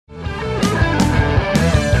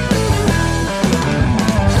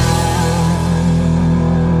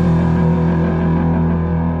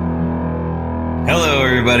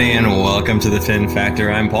everybody, and welcome to the Fin Factor.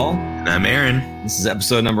 I'm Paul. And I'm Aaron. This is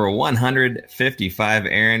episode number 155.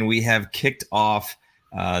 Aaron, we have kicked off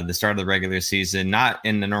the start of the regular season, not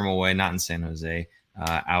in the normal way, not in San Jose,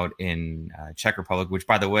 out in Czech Republic, which,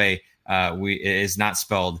 by the way, it is not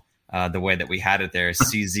spelled the way that we had it there,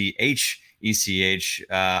 CZHECH.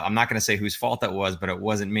 I'm not going to say whose fault that was, but it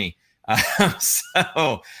wasn't me.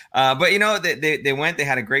 But you know, they went, they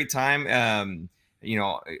had a great time.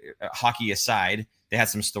 Hockey aside, they had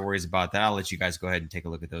some stories about that. I'll let you guys go ahead and take a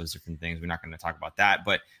look at those different things. We're not going to talk about that,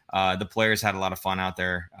 but the players had a lot of fun out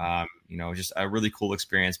there. Just a really cool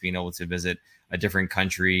experience being able to visit a different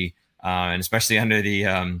country, and especially under the,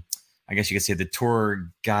 I guess you could say, the tour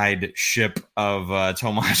guide ship of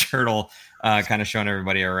Tomáš Hertl, kind of showing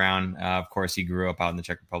everybody around. Of course, he grew up out in the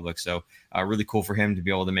Czech Republic, so really cool for him to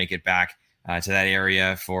be able to make it back to that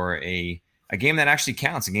area for a game that actually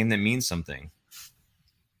counts, a game that means something.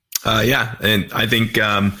 And I think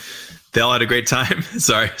they all had a great time.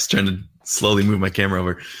 Sorry, I was trying to slowly move my camera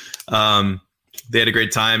over. They had a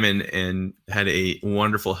great time and had a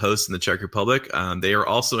wonderful host in the Czech Republic. They were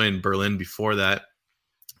also in Berlin before that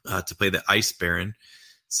to play the Eisbaren.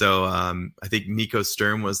 So I think Nico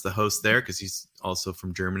Sturm was the host there because he's also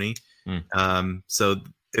from Germany. So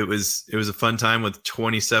it was a fun time with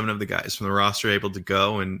 27 of the guys from the roster able to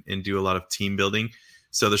go and do a lot of team building.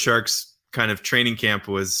 So the Sharks kind of training camp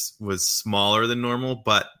was smaller than normal,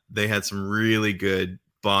 but they had some really good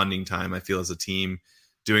bonding time, I feel, as a team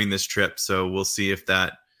doing this trip. So we'll see if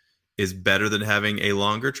that is better than having a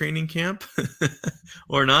longer training camp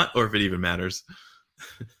or not, or if it even matters.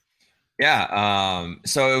 So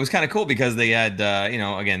it was kind of cool because they had,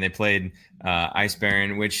 again, they played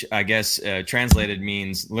Eisbaren, which I guess translated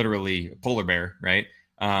means literally polar bear, right?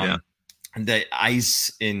 The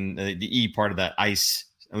ice in the E part of that ice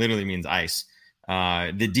literally means ice.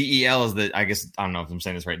 The DEL is the, I guess, I don't know if I'm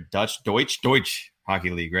saying this right, Deutsch Hockey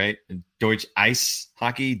League, right? Deutsch Ice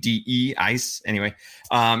Hockey, DE Ice. Anyway,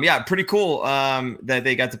 pretty cool that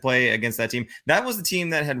they got to play against that team. That was the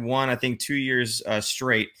team that had won, I think, 2 years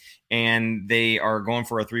straight, and they are going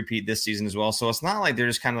for a three-peat this season as well. So it's not like they're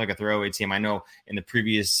just kind of like a throwaway team. I know in the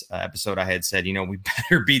previous episode I had said, we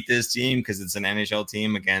better beat this team because it's an NHL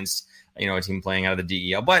team against, a team playing out of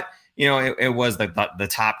the DEL. But it was the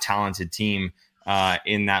top talented team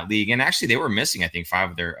in that league, and actually they were missing, I think,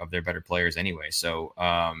 5 of their better players anyway. So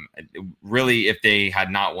really, if they had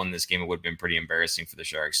not won this game, it would have been pretty embarrassing for the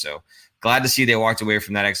Sharks. So glad to see they walked away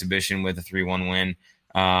from that exhibition with a 3-1 win.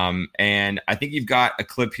 And I think you've got a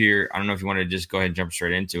clip here. I don't know if you want to just go ahead and jump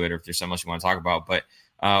straight into it, or if there's something else you want to talk about. But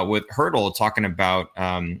with Hertl talking about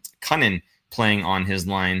Cunnin playing on his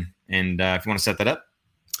line, and if you want to set that up.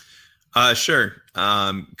 Sure.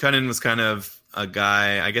 Cunnin was kind of a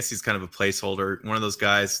guy, I guess he's kind of a placeholder, one of those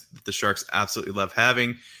guys that the Sharks absolutely love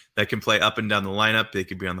having that can play up and down the lineup. They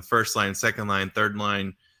could be on the first line, second line, third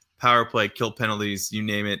line, power play, kill penalties, you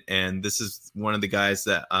name it. And this is one of the guys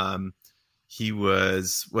that he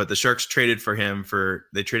was what the Sharks traded for him for.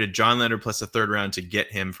 They traded John Leonard plus a third round to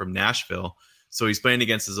get him from Nashville. So he's playing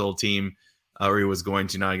against his old team, or he was going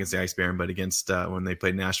to, not against the Eisbaren, but against when they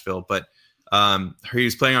played Nashville. But he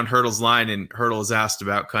was playing on Hertl's line, and Hertl was asked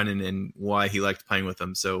about Cunnin and why he liked playing with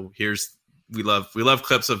him. So we love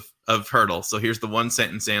clips of Hertl. So here's the one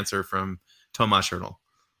sentence answer from Tomáš Hertl.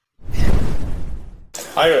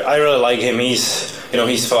 I really like him.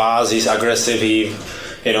 He's fast, he's aggressive, he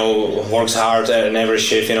works hard in every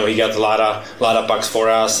shift. He got a lot of pucks for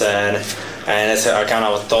us, and as I kind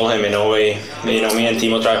of told him, me and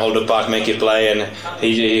Timo try to hold the puck, make it play, and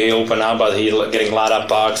he opened up, but he getting a lot of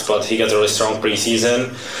pucks, but he got a really strong preseason.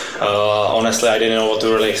 Honestly, I didn't know what to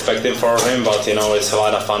really expect for him, but it's a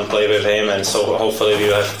lot of fun play with him, and so hopefully we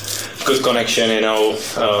have good connection,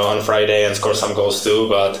 on Friday and score some goals too.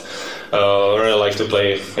 But I really like to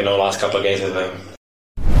play, last couple of games with him.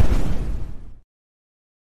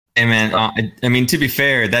 Hey man, I mean, to be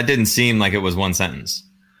fair, that didn't seem like it was one sentence.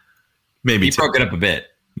 Maybe he broke it up a bit.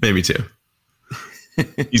 Maybe 2.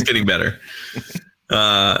 He's getting better.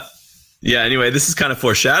 Anyway, this is kind of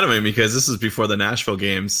foreshadowing because this was before the Nashville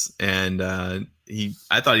games, and I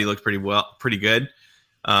thought he looked pretty good.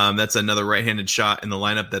 That's another right-handed shot in the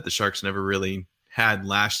lineup that the Sharks never really had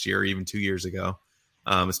last year or even 2 years ago,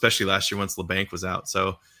 especially last year once LeBanc was out.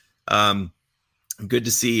 So good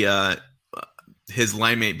to see his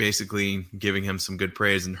line mate basically giving him some good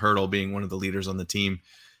praise, and Hertl being one of the leaders on the team.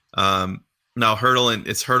 Now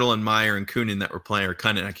it's Hertl and Meyer and Kunin that were playing, or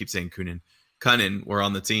Cunnin. I keep saying Cunnin were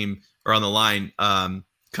on the team or on the line.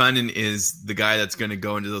 Cunnin is the guy that's going to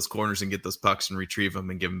go into those corners and get those pucks and retrieve them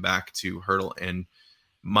and give them back to Hertl. And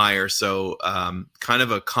Meyer. So kind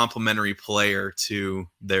of a complementary player to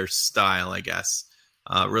their style, I guess.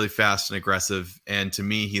 Really fast and aggressive. And to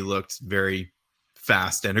me, he looked very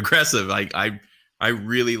fast and aggressive. I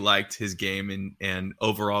really liked his game and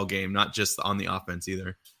overall game, not just on the offense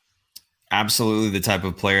either. Absolutely the type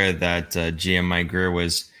of player that GM Mike Greer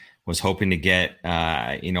was hoping to get,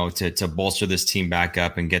 to bolster this team back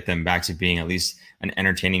up and get them back to being at least an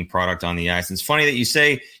entertaining product on the ice. And it's funny that you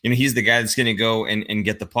say, he's the guy that's going to go and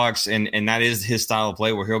get the pucks, and that is his style of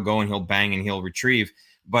play, where he'll go and he'll bang and he'll retrieve.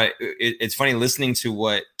 But it's funny listening to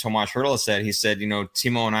what Tomas Hertl said. He said,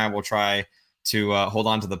 Timo and I will try to hold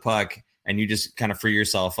on to the puck, and you just kind of free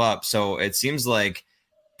yourself up. So it seems like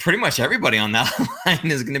pretty much everybody on that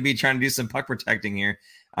line is going to be trying to do some puck protecting here.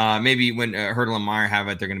 Maybe when Hertl and Meyer have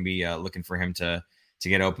it, they're going to be looking for him to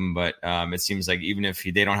get open. But it seems like even if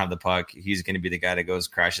they don't have the puck, he's going to be the guy that goes,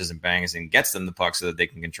 crashes and bangs and gets them the puck so that they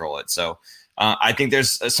can control it. So I think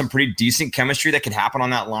there's some pretty decent chemistry that can happen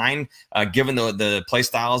on that line, given the play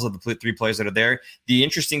styles of the three players that are there. The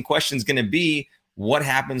interesting question is going to be, what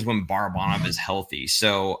happens when Barabanov is healthy?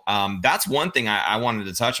 So that's one thing I wanted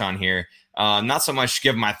to touch on here. Not so much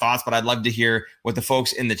give my thoughts, but I'd love to hear what the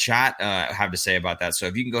folks in the chat have to say about that. So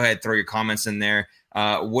if you can go ahead, throw your comments in there.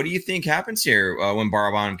 What do you think happens here when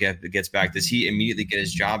Barabanov gets back? Does he immediately get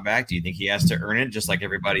his job back? Do you think he has to earn it just like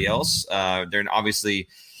everybody else? They're obviously,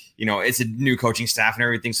 it's a new coaching staff and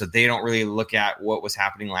everything, so they don't really look at what was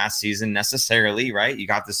happening last season necessarily, right? You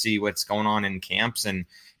got to see what's going on in camps and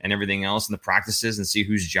everything else in the practices and see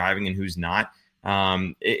who's jiving and who's not.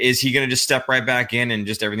 Is he going to just step right back in and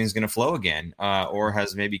just everything's going to flow again? Or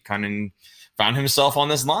has maybe Cunnin found himself on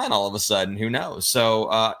this line all of a sudden? Who knows? So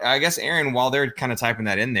I guess, Aaron, while they're kind of typing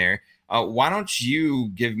that in there, why don't you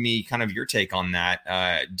give me kind of your take on that?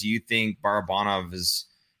 Do you think Barabanov is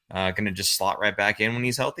going to just slot right back in when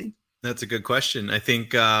he's healthy? That's a good question. I think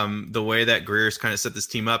the way that Greer's kind of set this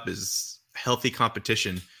team up is healthy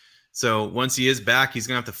competition. So once he is back, he's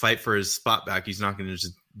going to have to fight for his spot back. He's not going to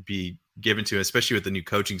just be given to him, especially with the new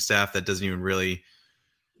coaching staff that doesn't even really,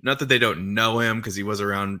 not that they don't know him because he was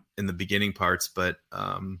around in the beginning parts, but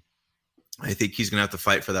I think he's going to have to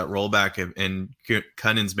fight for that rollback, and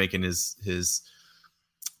Cunnin's making his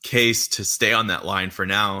case to stay on that line for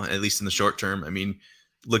now, at least in the short term. I mean,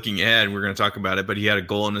 looking ahead, we're going to talk about it, but he had a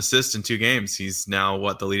goal and assist in 2 games. He's now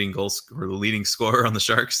the leading scorer on the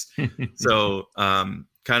Sharks. So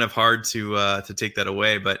kind of hard to take that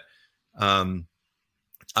away, but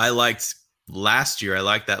I liked last year. I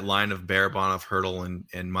liked that line of Barabanov, Hertl,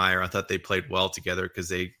 and Meyer. I thought they played well together because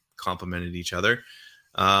they complemented each other.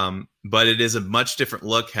 But it is a much different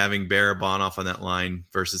look having Barabanov on that line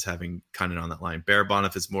versus having Cunnin on that line.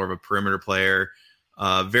 Barabanov is more of a perimeter player,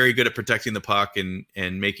 very good at protecting the puck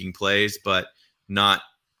and making plays, but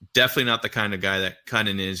definitely not the kind of guy that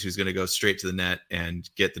Cunnin is, who's going to go straight to the net and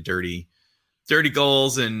get the dirty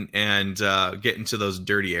goals and get into those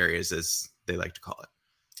dirty areas, as they like to call it.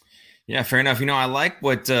 Yeah, fair enough. I like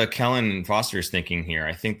what Kellen Foster is thinking here.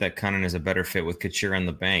 I think that Cunnin is a better fit with Couture on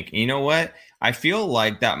the bank. And you know what? I feel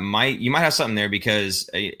like you might have something there because,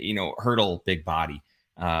 Hertl, big body,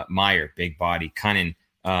 Meyer, big body, Cunnin,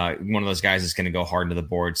 one of those guys that's going to go hard into the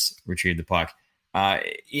boards, retrieve the puck.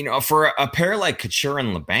 For a pair like Couture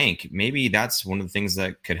and LeBanc, maybe that's one of the things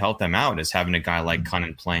that could help them out, is having a guy like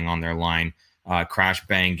Cunnin playing on their line, crash,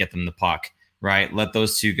 bang, get them the puck, right? Let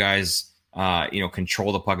those two guys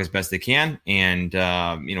control the puck as best they can and,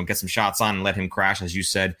 get some shots on and let him crash, as you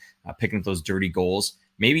said, picking up those dirty goals.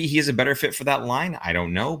 Maybe he is a better fit for that line. I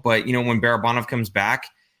don't know. But, when Barabanov comes back,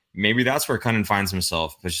 maybe that's where Cunnin finds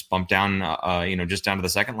himself. Just bump down, just down to the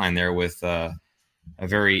second line there with a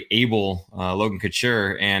very able Logan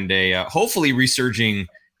Couture and a hopefully resurging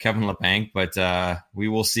Kevin LeBanc. But we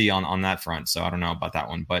will see on that front. So I don't know about that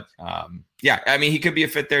one. But, he could be a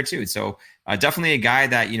fit there too. So definitely a guy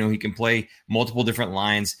that, he can play multiple different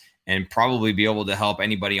lines and probably be able to help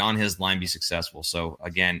anybody on his line be successful. So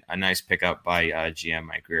again, a nice pickup by GM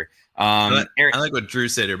Mike Greer. I like what Drew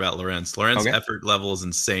said here about Lorenz. Lorenz's effort level is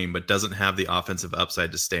insane, but doesn't have the offensive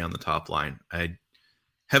upside to stay on the top line. I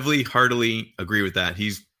heartily agree with that.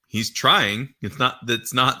 He's trying.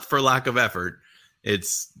 It's not for lack of effort.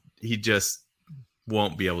 He just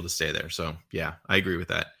won't be able to stay there. So yeah, I agree with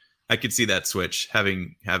that. I could see that switch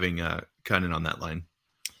having Cunnin on that line.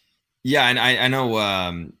 Yeah, and I know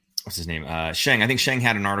what's his name, Sheng. I think Sheng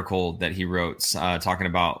had an article that he wrote talking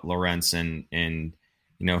about Lorenz and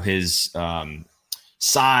his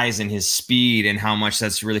size and his speed and how much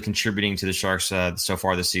that's really contributing to the Sharks so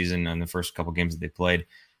far this season and the first couple games that they played.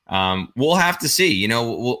 We'll have to see.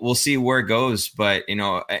 We'll see where it goes, but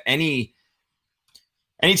any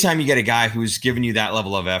anytime you get a guy who's giving you that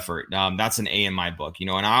level of effort, that's an A in my book, and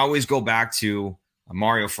I always go back to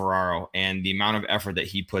Mario Ferraro and the amount of effort that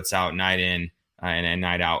he puts out night in and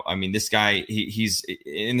night out. I mean, this guy, he's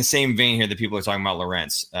in the same vein here that people are talking about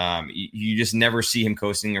Lawrence. You just never see him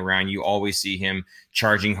coasting around. You always see him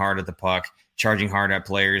charging hard at the puck, charging hard at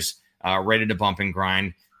players, ready to bump and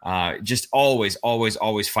grind. Just always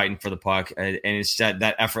fighting for the puck. And it's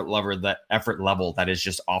that effort level that is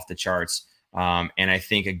just off the charts. And I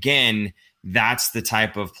think, again, that's the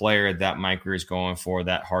type of player that Mike Grier is going for,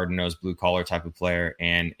 that hard-nosed blue-collar type of player.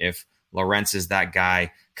 And if Lawrence is that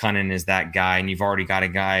guy, Cunnin is that guy, and you've already got a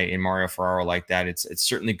guy in Mario Ferraro like that, it's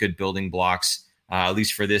certainly good building blocks, at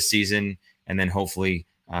least for this season, and then hopefully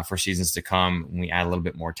for seasons to come, when we add a little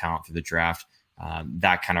bit more talent through the draft,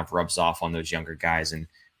 that kind of rubs off on those younger guys. And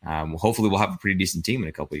hopefully we'll have a pretty decent team in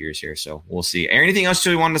a couple of years here. So we'll see. Anything else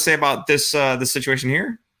you wanted to say about this situation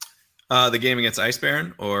here? The game against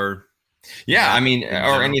Eisbaren, or... Yeah, I mean,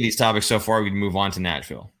 or any of these topics so far, we'd move on to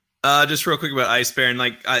Nashville. Just real quick about Eisbaren.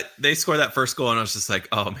 They scored that first goal, and I was just like,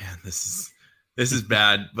 oh man, this is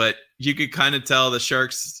bad. But you could kind of tell the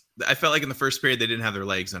Sharks, I felt like in the first period, they didn't have their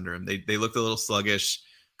legs under them. They looked a little sluggish,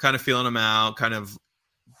 kind of feeling them out, kind of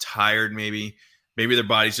tired maybe. Maybe their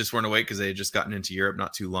bodies just weren't awake because they had just gotten into Europe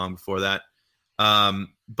not too long before that.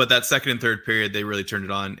 But that second and third period, they really turned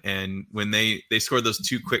it on. And when they scored those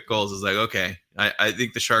two quick goals, it was like, okay, I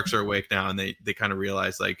think the Sharks are awake now. And they kind of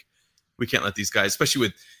realized, like, we can't let these guys, especially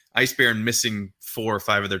with Eisbaren missing 4 or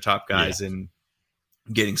 5 of their top guys and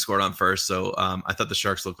getting scored on first. So I thought the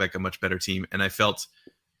Sharks looked like a much better team. And I felt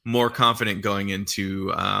more confident going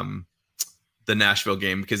into the Nashville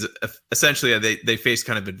game, because essentially they faced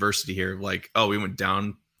kind of adversity here. Like, oh, we went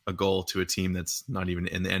down a goal to a team that's not even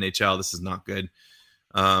in the NHL. This is not good.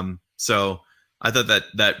 So I thought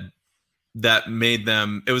that made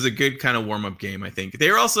them, it was a good kind of warm-up game. I think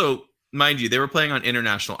they were also, mind you, they were playing on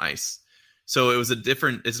international ice. So it was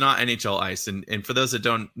it's not NHL ice. And for those that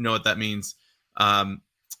don't know what that means,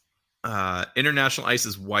 international ice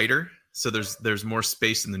is wider. So there's more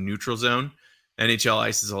space in the neutral zone. NHL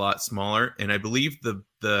ice is a lot smaller. And I believe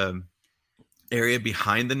the area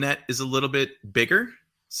behind the net is a little bit bigger.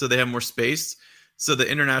 So they have more space. So the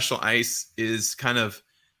international ice is kind of,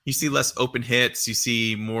 you see less open hits, you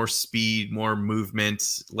see more speed, more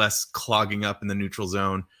movement, less clogging up in the neutral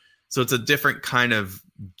zone. So it's a different kind of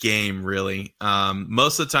game, really.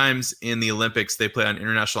 Most of the times in the Olympics, they play on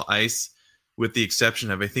international ice, with the exception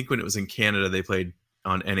of, I think when it was in Canada, they played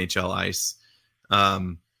on NHL ice.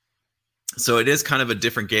 So it is kind of a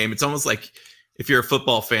different game. It's almost like, if you're a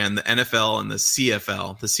football fan, the NFL and the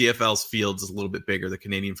CFL's field is a little bit bigger, the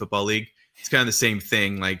Canadian Football League. It's kind of the same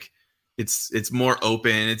thing. Like, it's more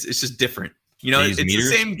open. It's just different. It's meters?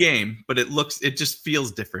 The same game, but it just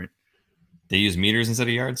feels different. They use meters instead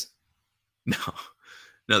of yards? No,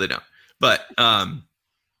 they don't. But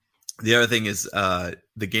the other thing is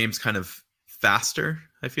the game's kind of faster,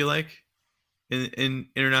 I feel like, in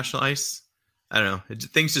international ice. I don't know.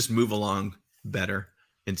 Things just move along better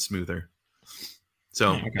and smoother.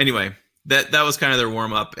 So Anyway, that was kind of their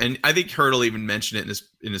warm up, and I think Hurdle even mentioned it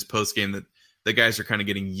in his post game that the guys are kind of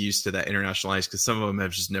getting used to that international ice, because some of them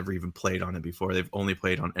have just never even played on it before. They've only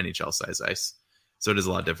played on NHL size ice, so it is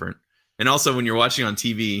a lot different. And also, when you're watching on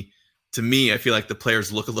TV, to me, I feel like the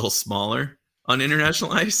players look a little smaller on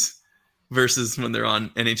international ice versus when they're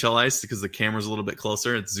on NHL ice, because the camera's a little bit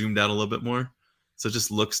closer. It's zoomed out a little bit more, so it just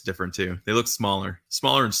looks different too. They look smaller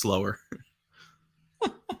and slower.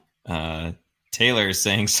 Taylor is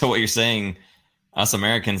saying, so what you're saying, us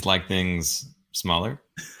Americans like things smaller?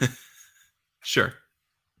 Sure.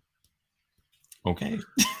 Okay.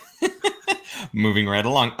 Moving right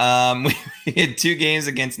along. We had 2 games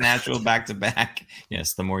against Nashville back-to-back.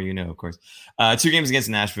 Yes, the more you know, of course. 2 games against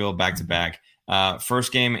Nashville back-to-back.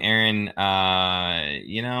 First game, Aaron, I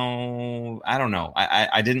don't know.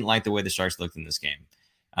 I didn't like the way the Sharks looked in this game.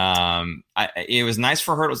 It was nice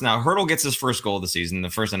for Hurdle. Now, Hurdle gets his first goal of the season, the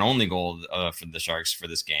first and only goal for the Sharks for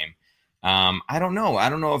this game. I don't know. I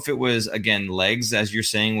don't know if it was, again, legs, as you're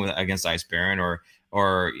saying, against Eisbaren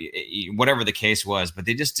or whatever the case was, but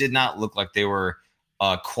they just did not look like they were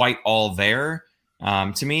quite all there.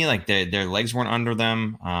 To me, like their legs weren't under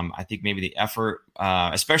them. I think maybe the effort,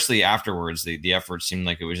 especially afterwards, the effort seemed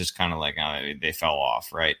like it was just kind of like they fell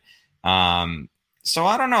off, right? So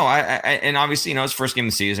I don't know. And obviously, it's first game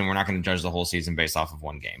of the season. We're not going to judge the whole season based off of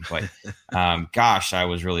one game. But gosh, I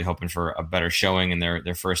was really hoping for a better showing in their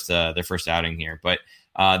first outing here. But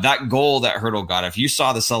that goal that Hurdle got, if you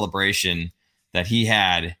saw the celebration that he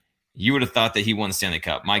had, you would have thought that he won the Stanley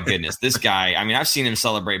Cup. My goodness, this guy. I mean, I've seen him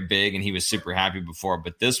celebrate big, and he was super happy before.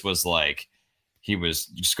 But this was like he was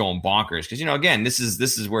just going bonkers because, again, this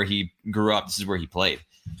is where he grew up. This is where he played,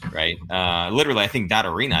 right? Literally, I think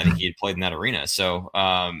he had played in that arena. So,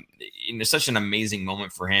 such an amazing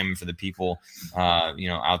moment for him, for the people,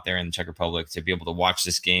 out there in the Czech Republic to be able to watch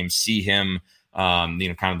this game, see him, kind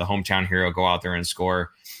of the hometown hero, go out there and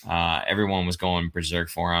score. Everyone was going berserk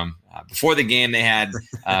for him. Before the game, they had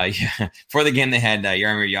Jaromir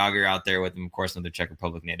Jagr out there with him, of course, another Czech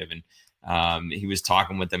Republic native, and he was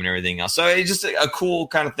talking with them and everything else. So it's just a cool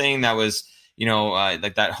kind of thing that was,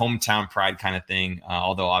 like that hometown pride kind of thing.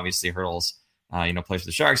 Although obviously Hurdles, plays for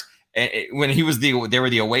the Sharks. When they were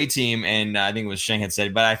the away team, and I think it was Sheng had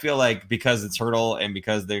said, but I feel like because it's Hurdle and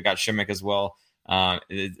because they've got Šimek as well,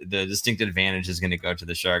 the distinct advantage is going to go to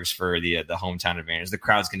the Sharks for the hometown advantage. The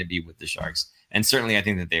crowd's going to be with the Sharks, and certainly I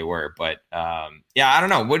think that they were. But I don't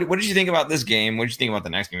know. What did you think about this game? What did you think about the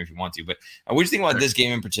next game if you want to? But what did you think about this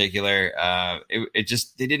game in particular?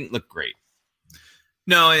 They didn't look great.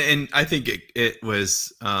 No, and I think it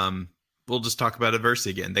was. We'll just talk about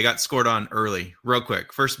adversity again. They got scored on early, real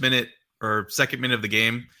quick. First minute or second minute of the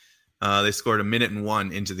game, they scored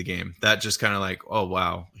 1:01 into the game. That just kind of like, oh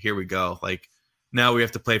wow, here we go. Like now we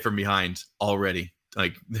have to play from behind already.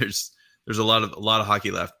 Like there's a lot of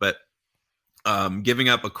hockey left, but giving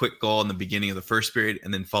up a quick goal in the beginning of the first period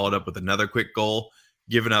and then followed up with another quick goal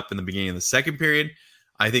given up in the beginning of the second period,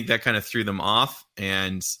 I think that kind of threw them off,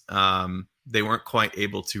 and they weren't quite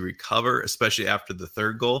able to recover, especially after the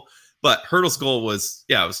third goal. But Hurdle's goal was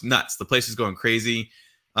nuts. The place was going crazy.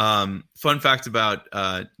 Fun fact about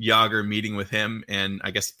Jagr, meeting with him, and I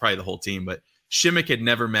guess probably the whole team, but Šimek had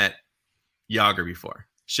never met Jagr before.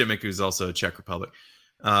 Šimek, who's also a Czech Republic.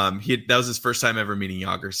 That was his first time ever meeting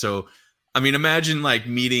Jagr. So, I mean, imagine like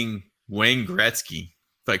meeting Wayne Gretzky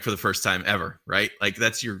like for the first time ever, right? Like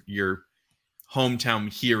that's your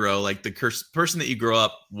hometown hero, like the person that you grow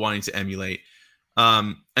up wanting to emulate.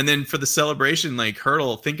 And then for the celebration, like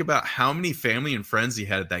Hurdle, think about how many family and friends he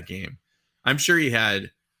had at that game. I'm sure he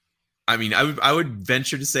had, I would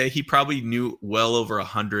venture to say he probably knew well over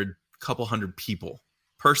couple hundred people,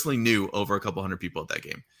 personally knew over a couple hundred people at that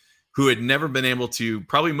game who had never been able to,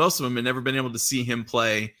 probably most of them had never been able to see him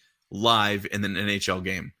play live in an NHL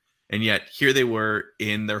game. And yet here they were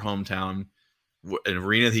in their hometown, an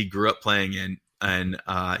arena that he grew up playing in, and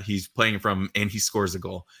he's playing from, and he scores a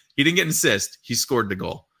goal. He didn't get an assist. He scored the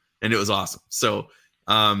goal, and it was awesome. So,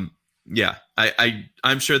 I'm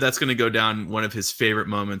sure that's going to go down one of his favorite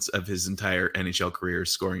moments of his entire NHL career,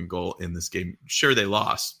 scoring a goal in this game. Sure, they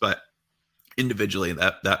lost, but individually,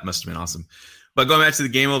 that must have been awesome. But going back to the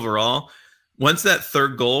game overall, once that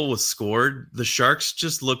third goal was scored, the Sharks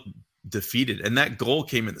just looked defeated, and that goal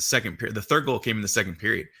came in the second period. The third goal came in the second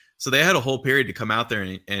period, so they had a whole period to come out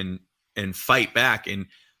there and fight back. And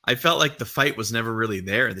I felt like the fight was never really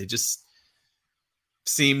there. They just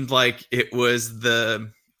seemed like it was I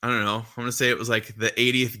don't know. I'm going to say it was like the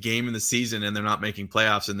 80th game in the season and they're not making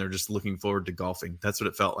playoffs and they're just looking forward to golfing. That's what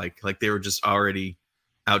it felt like. Like they were just already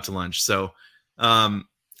out to lunch. So I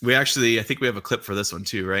think we have a clip for this one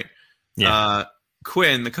too, right? Yeah.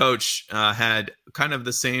 Quinn, the coach, had kind of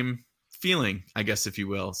the same feeling, I guess, if you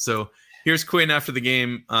will. So here's Quinn after the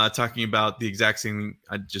game talking about the exact same thing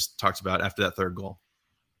I just talked about after that third goal.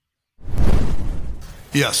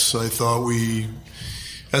 Yes, I thought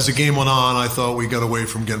as the game went on, I thought we got away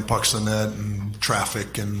from getting pucks in the net and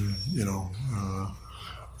traffic, and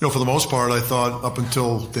for the most part, I thought up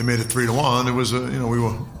until they made it 3-1, it was we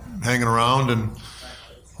were hanging around, and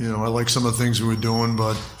I like some of the things we were doing,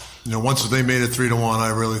 but once they made it 3-1, I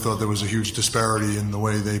really thought there was a huge disparity in the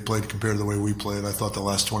way they played compared to the way we played. I thought the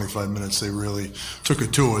last 25 minutes they really took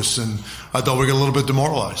it to us, and I thought we got a little bit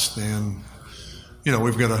demoralized, and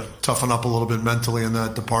we've got to toughen up a little bit mentally in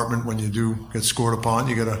that department. When you do get scored upon,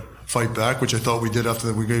 you got to fight back, which I thought we did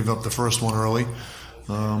after we gave up the first one early.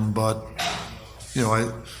 But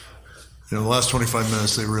the last 25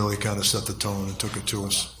 minutes, they really kind of set the tone and took it to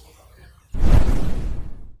us.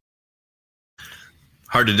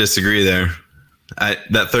 Hard to disagree there.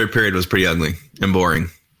 That third period was pretty ugly and boring.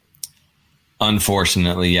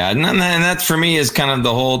 Unfortunately, yeah. And that for me is kind of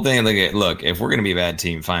the whole thing. Like, look, if we're going to be a bad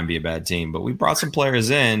team, fine, be a bad team. But we brought some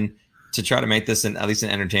players in to try to make this at least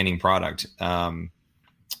an entertaining product.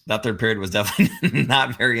 That third period was definitely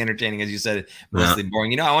not very entertaining, as you said, mostly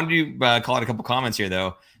boring. I wanted to call out a couple comments here,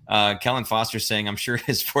 though. Kellen Foster saying, I'm sure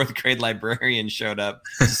his fourth grade librarian showed up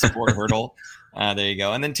to support Hurdle. There you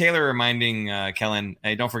go. And then Taylor reminding Kellen,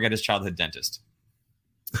 hey, don't forget his childhood dentist.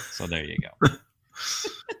 So there you go.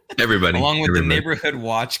 Everybody. Along with the neighborhood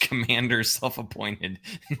watch commander, self-appointed.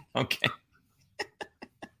 Okay.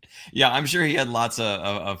 Yeah, I'm sure he had lots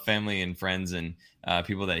of family and friends and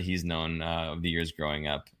people that he's known over the years growing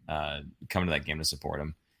up come to that game to support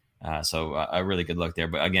him. So a really good look there.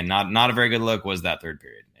 But again, not a very good look was that third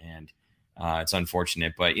period. And it's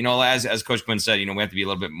unfortunate. But, as Coach Quinn said, we have to be a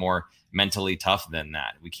little bit more mentally tough than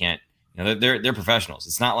that. We can't, they're professionals.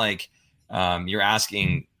 It's not like you're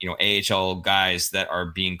asking, AHL guys that are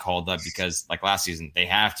being called up because like last season, they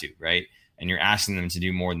have to, right? And you're asking them to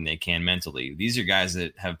do more than they can mentally. These are guys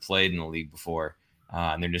that have played in the league before,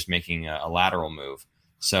 and they're just making a lateral move.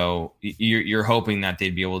 So you're hoping that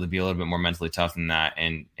they'd be able to be a little bit more mentally tough than that.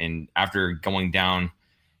 And after going down,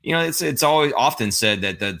 it's always often said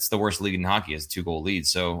that that's the worst league in hockey is a 2-goal lead.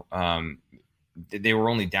 So they were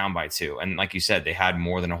only down by 2. And like you said, they had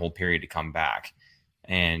more than a whole period to come back.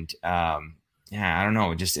 And I don't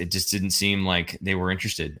know. It just didn't seem like they were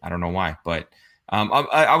interested. I don't know why, but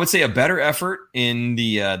I would say a better effort in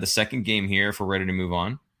the second game here if we're ready to move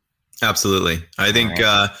on. Absolutely. I think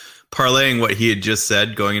parlaying what he had just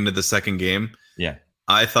said going into the second game. Yeah.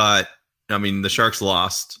 I thought, the Sharks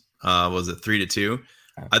lost, was it 3-2?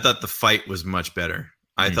 I thought the fight was much better.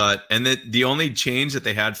 I thought, and the only change that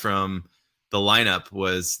they had from the lineup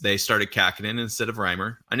was they started Kakinen instead of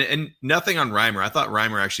Reimer. And nothing on Reimer. I thought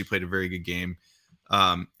Reimer actually played a very good game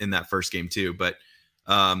in that first game too. But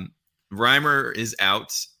Reimer is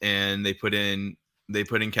out, and they put in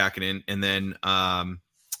Kakinen, and then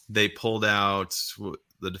they pulled out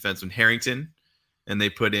the defenseman Harrington, and they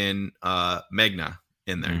put in Magna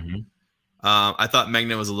in there. Mm-hmm. I thought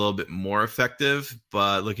Magna was a little bit more effective,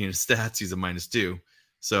 but looking at his stats, he's a -2.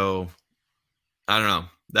 So I don't know.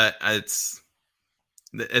 That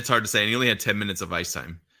it's hard to say. And he only had 10 minutes of ice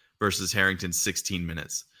time versus Harrington's 16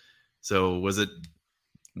 minutes. So was it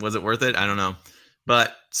worth it? I don't know.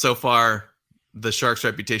 But so far, the Sharks'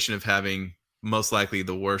 reputation of having most likely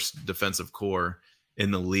the worst defensive core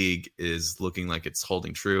in the league is looking like it's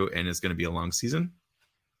holding true, and it's going to be a long season.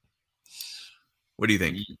 What do you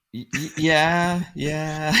think? Yeah.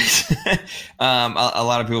 A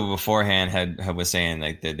lot of people beforehand was saying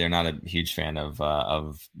like they're not a huge fan of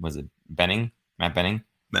was it Benning? Matt Benning?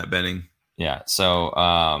 Matt Benning. Yeah. So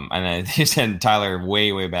and he said Tyler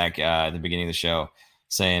way back at the beginning of the show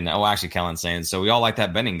saying, Kellen saying, so we all like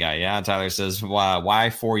that Benning guy. Yeah. Tyler says,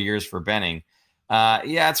 why 4 years for Benning?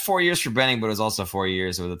 Yeah, it's 4 years for Benning, but it was also 4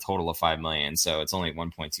 years with a total of $5 million. So it's only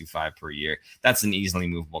 1.25 per year. That's an easily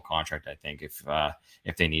movable contract, I think,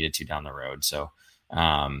 if they needed to down the road. So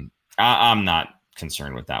I'm not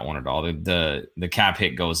concerned with that one at all. The cap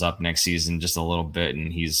hit goes up next season just a little bit,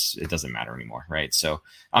 and it doesn't matter anymore, right? So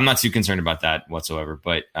I'm not too concerned about that whatsoever.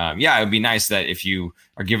 But it would be nice that if you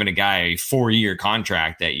are giving a guy a 4-year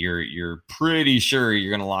contract, that you're pretty sure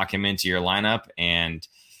you're going to lock him into your lineup. And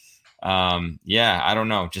I don't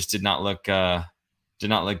know. Just did not look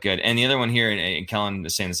good. And the other one here, and Kellen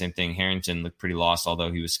is saying the same thing. Harrington looked pretty lost,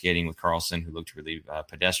 although he was skating with Carlson, who looked really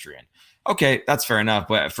pedestrian. Okay, that's fair enough.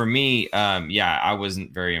 But for me, I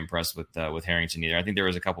wasn't very impressed with Harrington either. I think there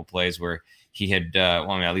was a couple plays where he had,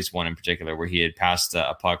 at least one in particular, where he had passed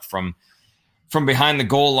a puck from behind the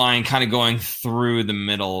goal line, kind of going through the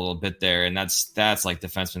middle a little bit there. And that's like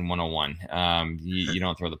defenseman 101. You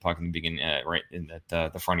don't throw the puck in the beginning, right in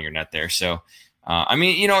the front of your net there. So,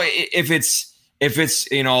 if it's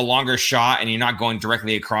a longer shot and you're not going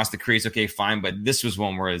directly across the crease, okay, fine. But this was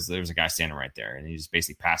one where there was a guy standing right there and he just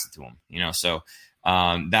basically passed it to him, so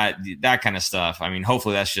that kind of stuff.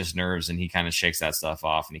 Hopefully that's just nerves and he kind of shakes that stuff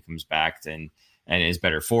off and he comes back and is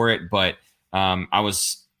better for it. But I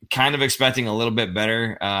was kind of expecting a little bit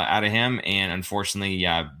better out of him. And unfortunately,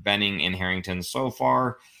 Benning and Harrington so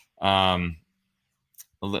far,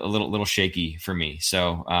 a little shaky for me.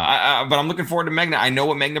 So, but I'm looking forward to Magna. I know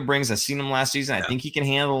what Magna brings. I've seen him last season. I think he can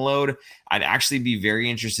handle the load. I'd actually be very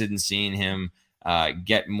interested in seeing him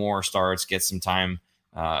get more starts, get some time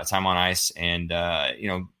on ice, and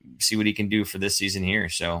see what he can do for this season here.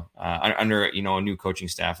 So, under a new coaching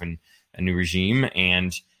staff and a new regime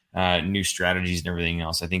and new strategies and everything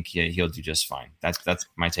else, I think he'll do just fine. That's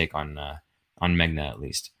my take on Magna at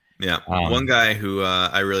least. Yeah, one guy who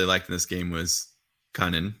I really liked in this game was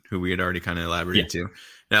Cunnin, who we had already kind of elaborated to.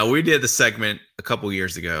 Now, we did the segment a couple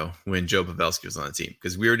years ago when Joe Pavelski was on the team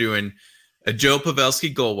because we were doing a Joe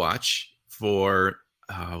Pavelski goal watch for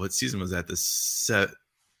what season was that?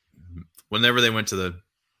 Whenever they went to the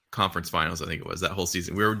conference finals, I think it was that whole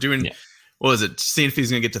season. We were doing what was it? Seeing if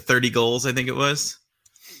he's going to get to 30 goals, I think it was.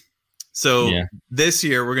 So this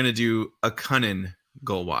year we're going to do a Cunnin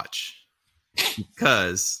goal watch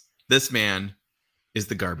because this man is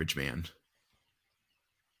the garbage man.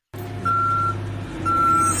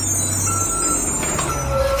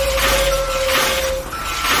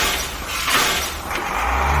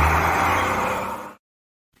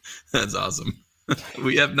 That's awesome.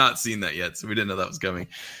 We have not seen that yet, so we didn't know that was coming.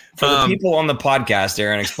 For the people on the podcast,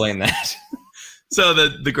 Aaron, explain that. So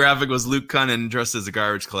the graphic was Luke Cunnin dressed as a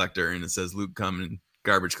garbage collector, and it says Luke Cunnin,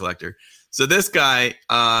 garbage collector. So this guy,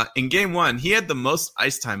 in game one, he had the most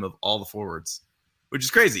ice time of all the forwards, which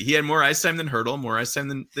is crazy. He had more ice time than Hurdle, more ice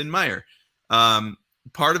time than Meyer.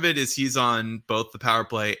 Part of it is he's on both the power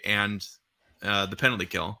play and the penalty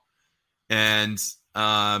kill. And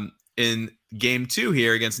in game two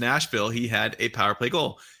here against Nashville, he had a power play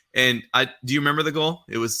goal. And do you remember the goal?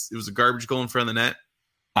 It was a garbage goal in front of the net.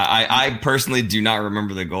 I personally do not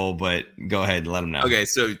remember the goal, but go ahead and let him know. Okay,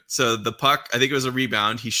 so the puck, I think it was a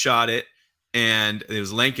rebound. He shot it, and it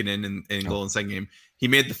was Lankinen in goal in the second game. He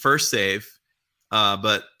made the first save,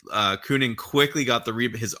 but Kunin quickly got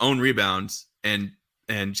his own rebound and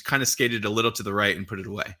kind of skated a little to the right and put it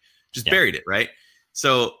away. Just buried it, right?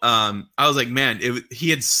 So I was like, man, he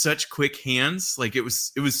had such quick hands. Like it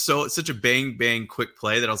was such a bang quick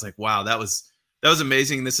play that I was like, wow, that was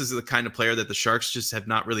amazing. This is the kind of player that the Sharks just have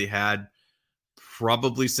not really had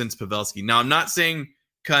probably since Pavelski. Now, I'm not saying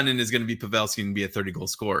Cunnin is going to be Pavelski and be a 30-goal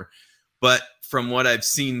scorer, but from what I've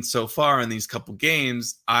seen so far in these couple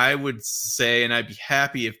games, I would say, and I'd be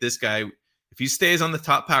happy if this guy, if he stays on the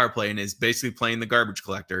top power play and is basically playing the garbage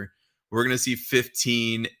collector, we're going to see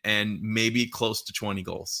 15 and maybe close to 20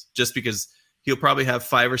 goals, just because he'll probably have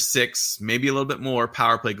 5 or 6, maybe a little bit more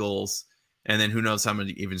power play goals. And then who knows how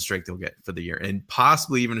many even strength he'll get for the year, and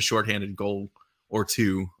possibly even a shorthanded goal or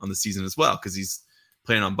 2 on the season as well, because he's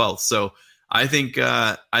playing on both. So I think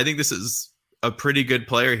this is a pretty good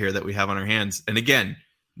player here that we have on our hands. And again,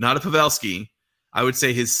 not a Pavelski. I would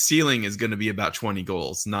say his ceiling is going to be about 20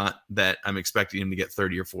 goals, not that I'm expecting him to get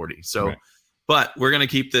 30 or 40. So, right. But we're going to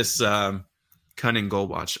keep this Cunning goal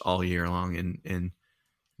watch all year long and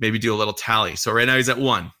maybe do a little tally. So right now he's at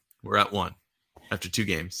 1. We're at 1 after 2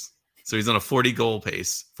 games. So he's on a 41 goal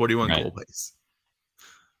pace.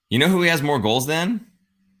 You know who he has more goals than?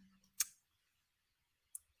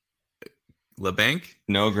 LeBanc?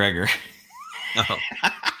 No, Gregor. Oh.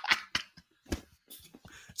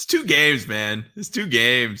 It's 2 games, man. It's 2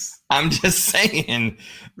 games. I'm just saying.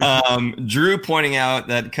 Drew pointing out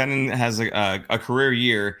that Cunnin has a career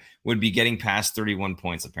year would be getting past 31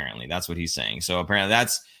 points, apparently. That's what he's saying. So apparently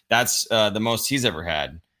that's the most he's ever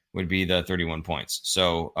had. Would be the 31 points.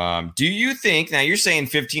 So do you think, now you're saying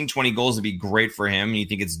 15, 20 goals would be great for him. You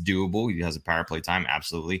think it's doable? He has a power play time.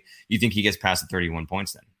 Absolutely. You think he gets past the 31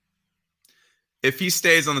 points then? If he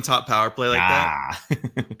stays on the top power play like that,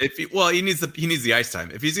 he needs the ice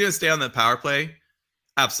time. If he's going to stay on that power play,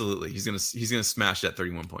 absolutely. He's going to smash that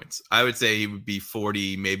 31 points. I would say he would be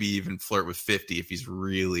 40, maybe even flirt with 50 if he's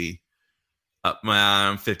really up.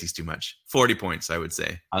 50's too much. 40 points, I would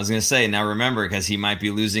say. I was going to say, now remember, because he might be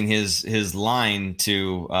losing his line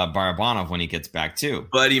to Barabanov when he gets back too.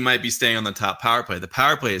 But he might be staying on the top power play. The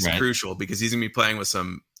power play is crucial because he's going to be playing with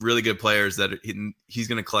some really good players that he's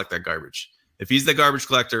going to collect that garbage. If he's the garbage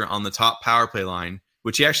collector on the top power play line,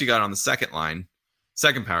 which he actually got on the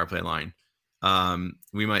second power play line,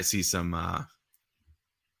 we might see some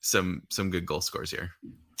good goal scores here.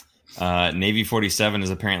 Navy 47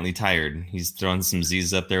 is apparently tired. He's throwing some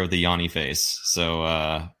Z's up there with a yawny face. So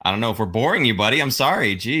I don't know if we're boring you, buddy. I'm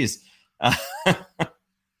sorry. Jeez.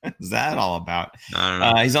 What's that all about? I don't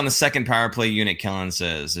know. He's on the second power play unit, Kellen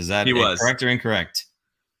says. Is that correct or incorrect?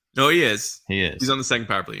 No, he is. He's on the second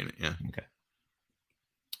power play unit. Yeah. Okay.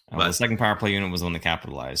 Well, the second power play unit was on the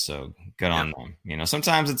capitalized, so good on them. You know,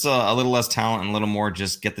 sometimes it's a little less talent and a little more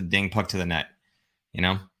just get the dang puck to the net. You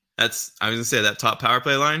know, I was gonna say that top power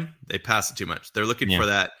play line, they pass it too much. They're looking for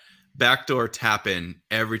that backdoor tap in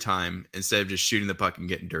every time instead of just shooting the puck and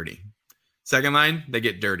getting dirty. Second line, they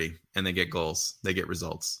get dirty and they get goals. They get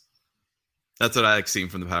results. That's what I like seeing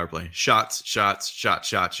from the power play. Shots.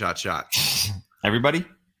 Everybody.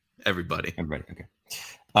 Okay.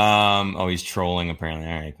 He's trolling apparently.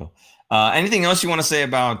 All right, cool. Anything else you want to say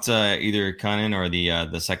about either Cunnin or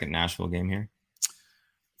the second Nashville game here?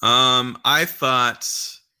 I thought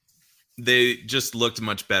they just looked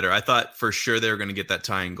much better. I thought for sure they were going to get that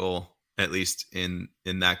tying goal, at least in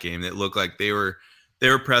that game. It looked like they were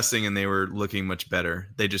pressing and they were looking much better.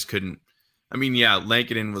 They just couldn't. I mean,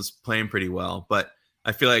 Lankinen was playing pretty well, but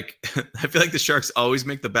I feel like the Sharks always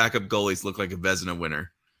make the backup goalies look like a Vezina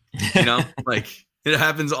winner. You know, like it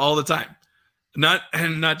happens all the time. Not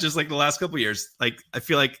just like the last couple of years. Like I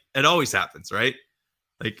feel like it always happens, right?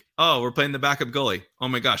 Like, oh, we're playing the backup goalie. Oh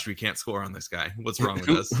my gosh, we can't score on this guy. What's wrong with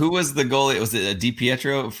us? Who was the goalie? Was it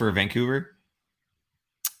DiPietro for Vancouver?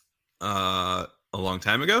 A long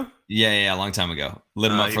time ago? Yeah, a long time ago.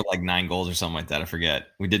 Lit him up for like 9 goals or something like that. I forget.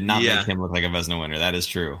 We did not make him look like a Vezina winner. That is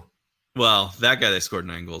true. Well, that guy they scored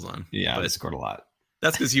 9 goals on. Yeah, they scored a lot.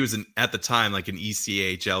 That's because he was at the time like an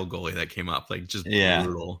ECHL goalie that came up, like just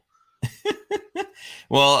brutal.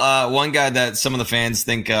 Well, one guy that some of the fans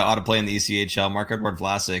think ought to play in the ECHL, Marc-Edouard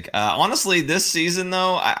Vlasic. Honestly, this season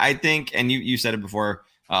though, I think, and you said it before.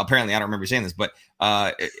 Apparently, I don't remember saying this, but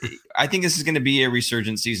I think this is going to be a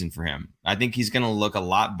resurgent season for him. I think he's going to look a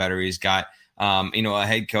lot better. He's got a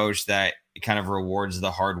head coach that kind of rewards the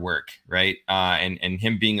hard work, right? And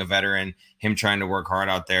him being a veteran, him trying to work hard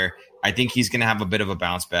out there. I think he's going to have a bit of a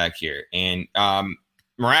bounce back here. And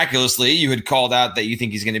miraculously, you had called out that you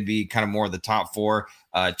think he's going to be kind of more of the top 4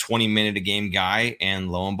 20-minute a game guy. And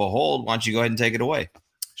lo and behold, why don't you go ahead and take it away?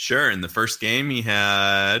 Sure. In the first game, he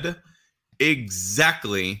had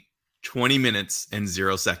exactly 20 minutes and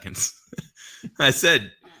 0 seconds. I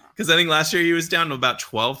said, because I think last year he was down to about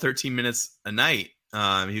 12, 13 minutes a night.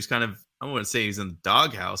 He was kind of, I wouldn't say he's in the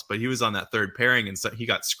doghouse, but he was on that third pairing, and so he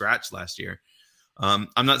got scratched last year. I'm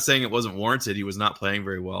not saying it wasn't warranted. He was not playing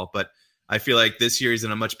very well, but I feel like this year he's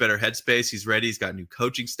in a much better headspace. He's ready. He's got a new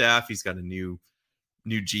coaching staff. He's got a new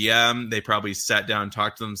GM. They probably sat down and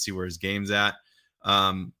talked to him, see where his game's at.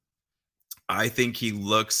 I think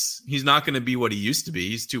he's not going to be what he used to be.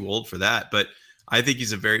 He's too old for that, but I think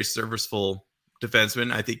he's a very serviceable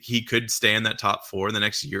defenseman. I think he could stay in that top 4 in the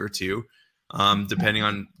next year or two, depending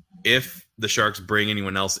on if the Sharks bring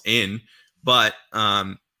anyone else in. But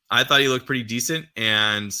I thought he looked pretty decent,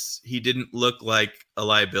 and he didn't look like a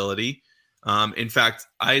liability. In fact,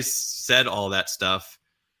 I said all that stuff,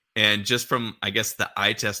 and just from, I guess, the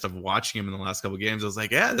eye test of watching him in the last couple of games, I was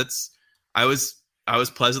like, yeah, I was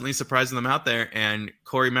pleasantly surprising them out there. And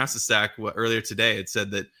Corey Massasak earlier today had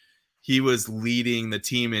said that he was leading the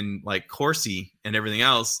team in like Corsi and everything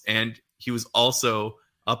else, and he was also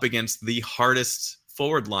up against the hardest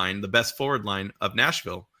forward line, the best forward line of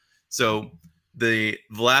Nashville. So the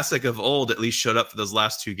Vlasic of old at least showed up for those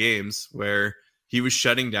last 2 games where he was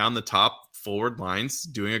shutting down the top forward lines,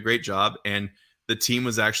 doing a great job, and the team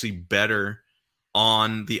was actually better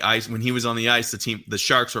on the ice. When he was on the ice, the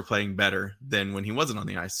Sharks were playing better than when he wasn't on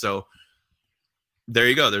the ice. So there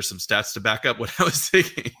you go. There's some stats to back up what I was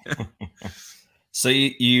thinking. So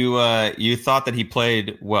you thought that he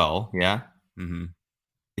played well, yeah? Mm-hmm.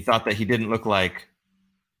 You thought that he didn't look like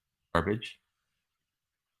garbage?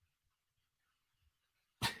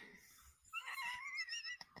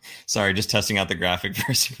 Sorry, just testing out the graphic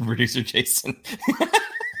for producer Jason.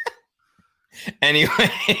 Anyway,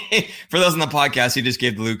 for those on the podcast, he just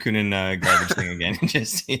gave the Luke Kunin garbage thing again.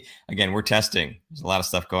 Again, we're testing. There's a lot of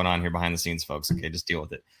stuff going on here behind the scenes, folks. Okay, just deal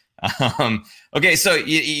with it. Okay, so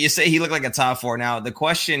you say he looked like a top 4. Now, the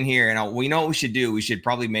question here, and we know what we should do. We should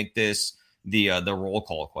probably make this the roll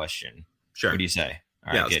call question. Sure. What do you say?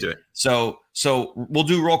 All right, let's do it. So we'll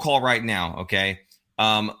do roll call right now, okay?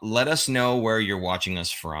 Let us know where you're watching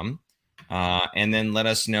us from. And then let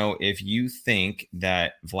us know if you think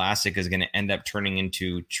that Vlasic is going to end up turning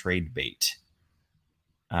into trade bait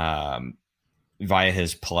via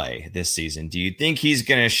his play this season. Do you think he's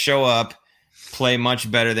going to show up, play much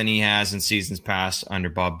better than he has in seasons past under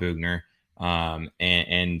Bob Bugner,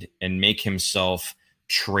 and make himself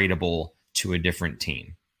tradable to a different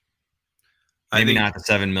team? Maybe not the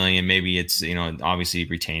 $7 million. Maybe it's, obviously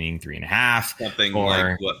retaining 3.5. Something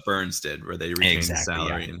like what Burns did, where they retained the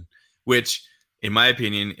salary, and which, in my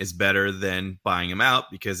opinion, is better than buying him out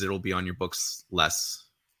because it'll be on your books less.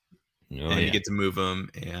 And you get to move him,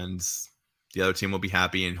 and the other team will be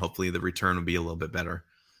happy, and hopefully the return will be a little bit better.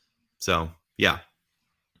 So, yeah,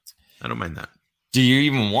 I don't mind that. Do you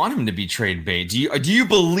even want him to be trade bait? Do you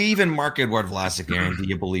believe in Marc-Edouard Vlasic, Aaron? Do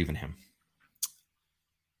you believe in him?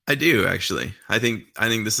 I do, actually. I think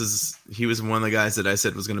he was one of the guys that I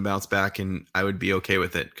said was going to bounce back, and I would be okay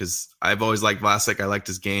with it because I've always liked Vlasic. I liked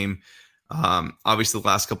his game. Obviously, the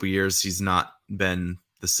last couple of years, he's not been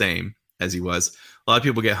the same as he was. A lot of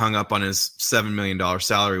people get hung up on his $7 million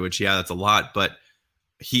salary, which, yeah, that's a lot, but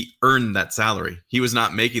he earned that salary. He was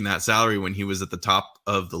not making that salary when he was at the top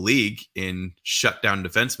of the league in shutdown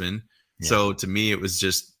defenseman. Yeah. So to me, it was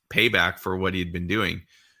just payback for what he'd been doing.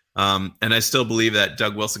 And I still believe that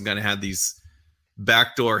Doug Wilson kind of had these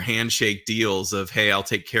backdoor handshake deals of, hey, I'll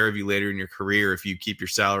take care of you later in your career if you keep your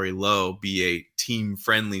salary low, be a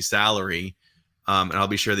team-friendly salary, and I'll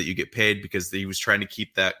be sure that you get paid, because he was trying to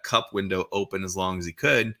keep that cup window open as long as he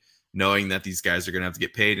could, knowing that these guys are going to have to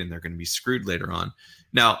get paid and they're going to be screwed later on.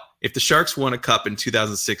 Now, if the Sharks won a cup in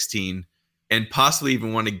 2016 and possibly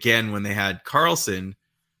even won again when they had Carlson,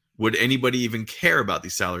 would anybody even care about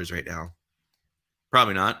these salaries right now?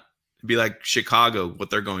 Probably not. It'd be like Chicago, what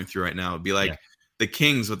they're going through right now. It'd be like the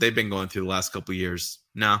Kings, what they've been going through the last couple of years.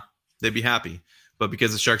 No, they'd be happy. but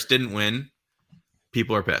because the Sharks didn't win,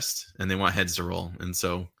 people are pissed and they want heads to roll. And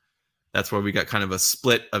so that's where we got kind of a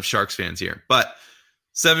split of Sharks fans here. But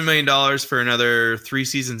 $7 million for another 3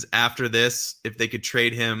 seasons after this, if they could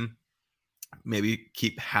trade him, maybe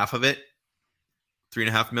keep half of it,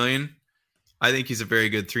 $3.5 million. I think he's a very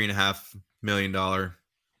good $3.5 million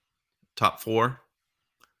top 4.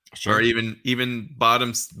 Sure. Or even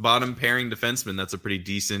bottom pairing defenseman. That's a pretty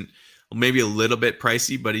decent, maybe a little bit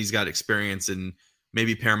pricey, but he's got experience, and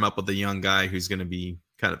maybe pair him up with a young guy who's going to be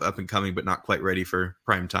kind of up and coming, but not quite ready for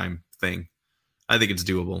prime time thing. I think it's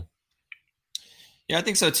doable. Yeah, I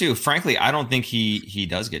think so too. Frankly, I don't think he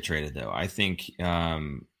does get traded though. I think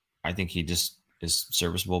he just is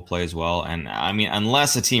serviceable, plays well, and I mean,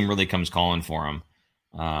 unless a team really comes calling for him,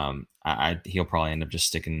 he'll probably end up just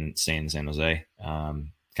staying in San Jose.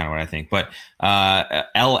 Kind of what I think. But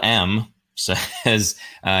LM says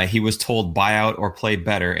he was told buy out or play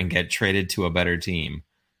better and get traded to a better team.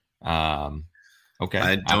 Okay,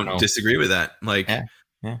 I don't disagree with that. Like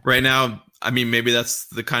right now, I mean, maybe that's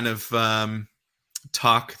the kind of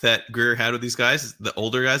talk that Greer had with these guys, the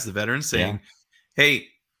older guys, the veterans, saying, hey,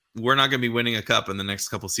 we're not going to be winning a cup in the next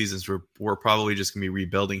couple seasons. We're probably just going to be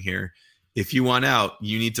rebuilding here. If you want out,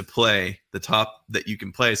 you need to play the top that you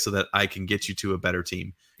can play so that I can get you to a better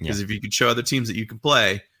team. Because if you could show other teams that you can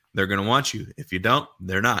play, they're going to want you. If you don't,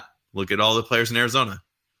 they're not. Look at all the players in Arizona,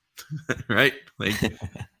 right? Like,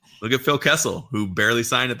 look at Phil Kessel, who barely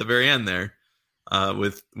signed at the very end there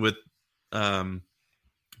with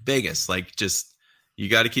Vegas. Like, just you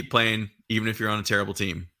got to keep playing even if you're on a terrible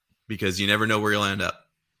team, because you never know where you'll end up.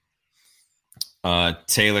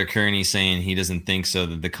 Taylor Kearney saying he doesn't think so,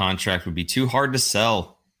 that the contract would be too hard to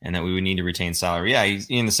sell and that we would need to retain salary. Yeah, he's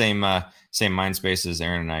in the same mind space as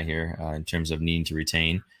Aaron and I here in terms of needing to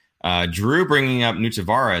retain. Drew bringing up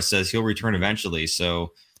Nutavara says he'll return eventually,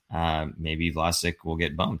 so maybe Vlasic will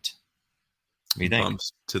get bumped. What do you think?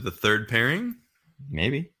 Bumps to the third pairing?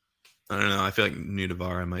 Maybe. I don't know. I feel like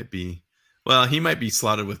Nutavara might be... Well, he might be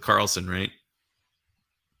slotted with Carlson, right?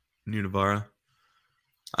 Nutavara.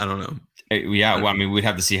 I don't know. Yeah, well, I mean, we'd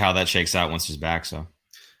have to see how that shakes out once he's back. So,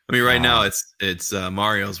 I mean, right now it's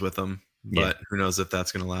Mario's with him, but who knows if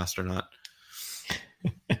that's going to last or not.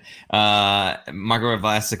 Marco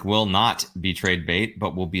Vlasic will not be trade bait,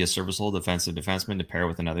 but will be a serviceable defensive defenseman to pair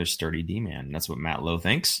with another sturdy D-man. That's what Matt Lowe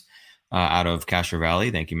thinks out of Castro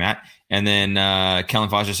Valley. Thank you, Matt. And then Kellen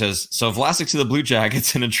Foster says, so Vlasic to the Blue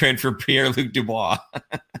Jackets in a trade for Pierre-Luc Dubois.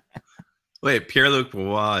 Wait, Pierre-Luc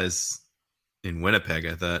Dubois is in Winnipeg,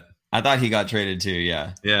 I thought. I thought he got traded too,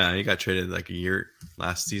 yeah. Yeah, he got traded like a year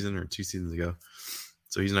last season or 2 seasons ago.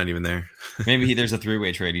 So he's not even there. Maybe there's a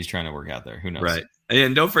 3-way trade he's trying to work out there. Who knows? Right.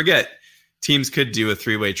 And don't forget, teams could do a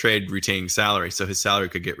 3-way trade retaining salary, so his salary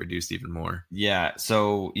could get reduced even more. Yeah.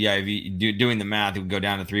 So, yeah, if you doing the math, it would go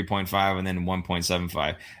down to 3.5 and then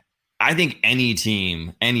 1.75. I think any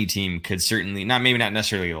team could certainly, not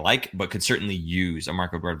necessarily like, but could certainly use a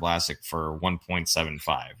Marco Vlasic for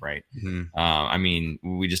 1.75, right? Mm-hmm. I mean,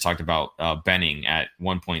 we just talked about Benning at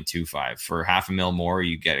 1.25. For $500,000 more,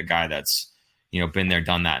 you get a guy that's, been there,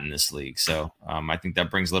 done that in this league. So I think that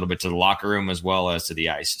brings a little bit to the locker room as well as to the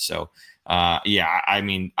ice. So I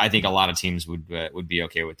mean, I think a lot of teams would be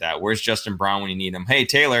okay with that. Where's Justin Brown when you need him? Hey,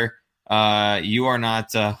 Taylor, you are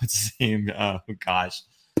not, what's his name? Gosh.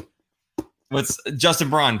 What's Justin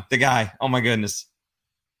Braun, the guy? Oh my goodness.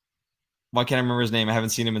 Why can't I remember his name? I haven't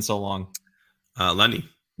seen him in so long. Lundy.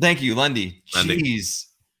 Thank you, Lundy. Jeez.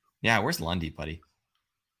 Yeah, where's Lundy, buddy?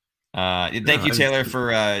 Thank you, Taylor,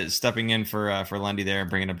 for stepping in for Lundy there and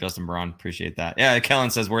bringing up Justin Braun. Appreciate that. Yeah, Kellen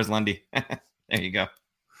says, where's Lundy? There you go.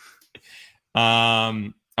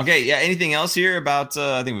 Okay, yeah, anything else here about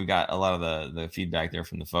I think we've got a lot of the feedback there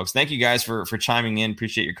from the folks. Thank you guys for chiming in.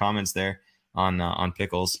 Appreciate your comments there on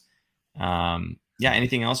Pickles. Yeah,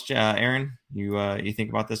 anything else, Aaron? You think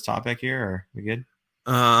about this topic here, or we good?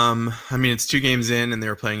 I mean, it's 2 games in, and they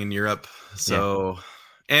were playing in Europe, so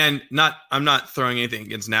and I'm not throwing anything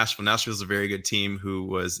against Nashville. Nashville's a very good team who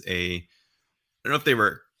was I don't know if they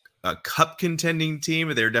were a cup contending team,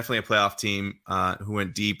 but they were definitely a playoff team who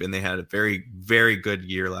went deep, and they had a very, very good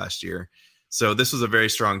year last year. So this was a very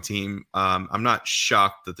strong team. I'm not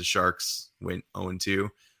shocked that the Sharks went 0-2.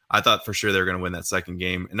 I thought for sure they were going to win that second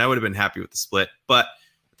game, and I would have been happy with the split. But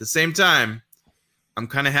at the same time, I'm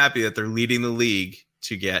kind of happy that they're leading the league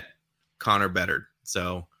to get Connor bettered.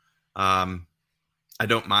 So I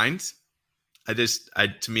don't mind.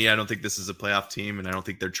 To me, I don't think this is a playoff team, and I don't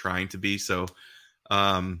think they're trying to be. So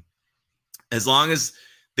as long as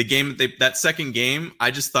the game, that second game,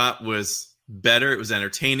 I just thought was better. It was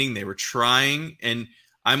entertaining. They were trying, and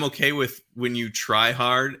I'm okay with when you try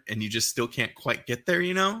hard and you just still can't quite get there,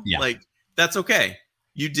 Yeah. Like, that's okay.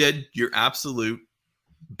 You did your absolute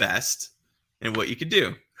best and what you could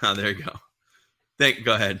do. Oh, there you go.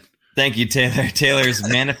 Go ahead. Thank you, Taylor. Taylor's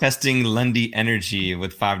manifesting Lundy energy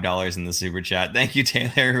with $5 in the super chat. Thank you,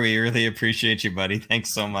 Taylor. We really appreciate you, buddy.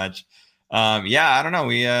 Thanks so much. I don't know.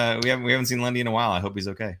 We haven't seen Lundy in a while. I hope he's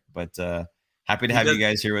okay. But happy to have you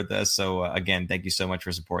guys here with us. So again, thank you so much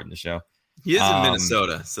for supporting the show. He is in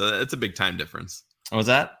Minnesota, so that's a big time difference. What was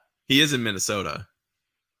that? He is in Minnesota.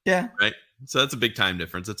 Yeah. Right. So that's a big time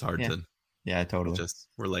difference. It's hard to. Yeah, totally. Just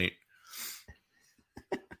we're late.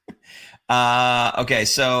 Okay,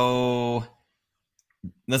 so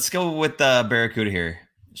let's go with Barracuda here.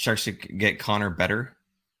 Sharks should get Connor better.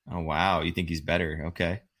 Oh wow, you think he's better?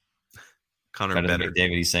 Okay, Connor better.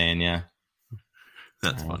 David, he's saying, yeah.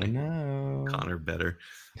 That's funny. No, Connor better.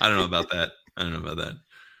 I don't know about that.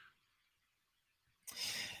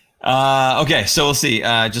 Okay, so we'll see.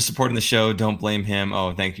 Just supporting the show. Don't blame him.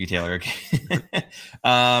 Oh, thank you, Taylor. Okay.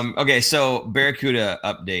 Okay, so Barracuda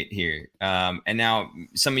update here. And now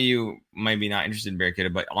some of you might be not interested in Barracuda,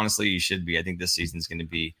 but honestly, you should be. I think this season is going to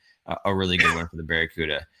be a really good one for the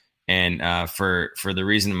Barracuda. And for the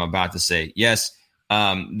reason I'm about to say, yes,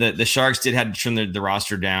 the Sharks did have to trim the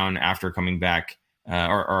roster down after coming back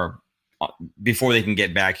or before they can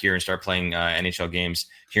get back here and start playing NHL games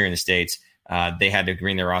here in the States. They had to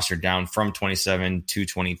bring their roster down from 27 to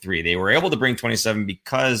 23. They were able to bring 27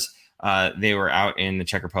 because they were out in the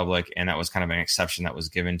Czech Republic, and that was kind of an exception that was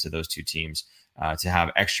given to those two teams to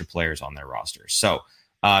have extra players on their roster. So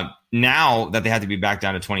now that they had to be back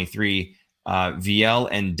down to 23, VL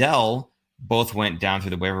and Dell both went down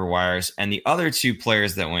through the waiver wires, and the other two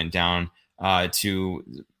players that went down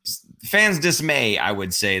to fans' dismay, I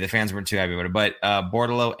would say, the fans weren't too happy about it, but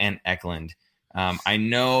Bordelot and Eklund. I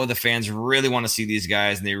know the fans really want to see these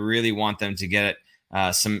guys, and they really want them to get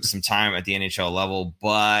some time at the NHL level,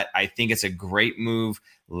 but I think it's a great move.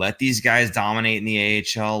 Let these guys dominate in the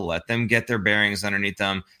AHL. Let them get their bearings underneath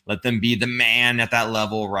them. Let them be the man at that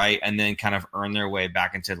level, right? And then kind of earn their way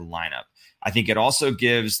back into the lineup. I think it also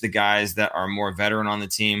gives the guys that are more veteran on the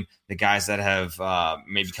team, the guys that have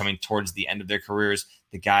maybe coming towards the end of their careers,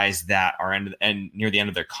 the guys that are near the end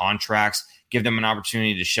of their contracts, give them an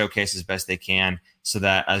opportunity to showcase as best they can so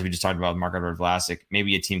that, as we just talked about with Marc-Edouard Vlasic,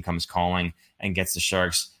 maybe a team comes calling and gets the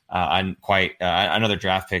Sharks on another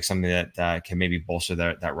draft pick, something that can maybe bolster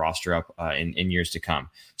that roster up in years to come.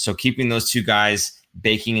 So keeping those two guys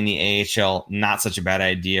baking in the AHL, not such a bad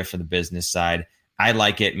idea for the business side. I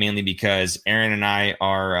like it mainly because Aaron and I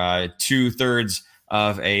are 2/3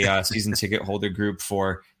 of a season ticket holder group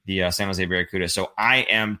for the San Jose Barracuda. So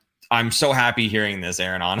I'm so happy hearing this,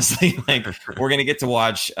 Aaron, honestly. Like, we're going to get to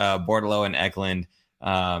watch Bordelot and Eklund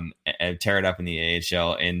tear it up in the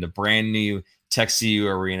AHL in the brand new TechCU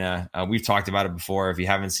Arena. We've talked about it before. If you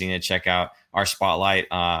haven't seen it, check out our Spotlight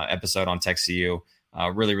episode on TechCU.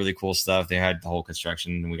 Really, really cool stuff. They had the whole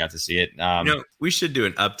construction, and we got to see it. We should do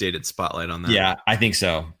an updated Spotlight on that. Yeah, I think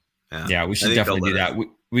so. Yeah, we should definitely do that.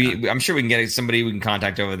 I'm sure we can get somebody we can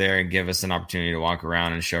contact over there and give us an opportunity to walk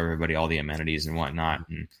around and show everybody all the amenities and whatnot.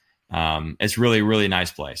 And it's really, really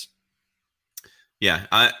nice place. Yeah,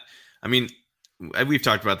 I mean, we've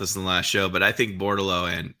talked about this in the last show, but I think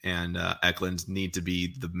Bordelot and Eklund need to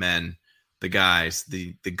be the men, the guys,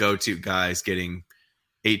 the go-to guys getting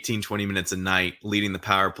 18, 20 minutes a night, leading the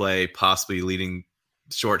power play, possibly leading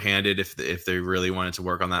shorthanded if they really wanted to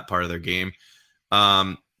work on that part of their game.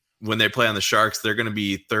 When they play on the Sharks, they're going to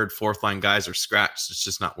be third, fourth line guys or scratched. It's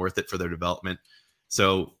just not worth it for their development.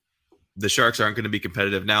 So the Sharks aren't going to be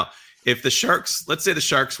competitive. Now, if the Sharks, let's say the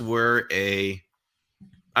Sharks were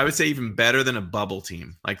I would say even better than a bubble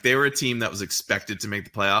team. Like, they were a team that was expected to make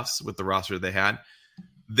the playoffs with the roster they had.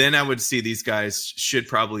 Then I would see these guys should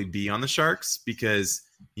probably be on the Sharks because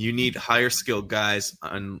you need higher skilled guys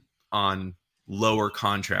on lower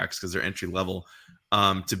contracts because they're entry level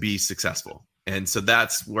to be successful. And so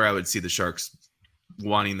that's where I would see the Sharks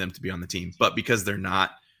wanting them to be on the team. But because they're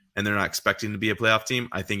not, and they're not expecting to be a playoff team,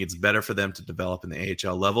 I think it's better for them to develop in the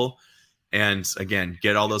AHL level. And again,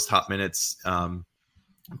 get all those top minutes.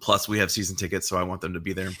 Plus we have season tickets, so I want them to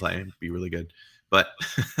be there and play and be really good. But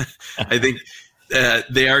I think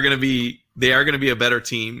they are going to be a better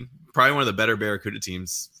team, probably one of the better Barracuda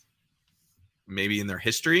teams, maybe in their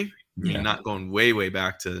history. Yeah. I mean, not going way, way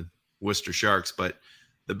back to Worcester Sharks, but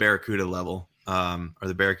the Barracuda level or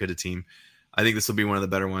the Barracuda team. I think this will be one of the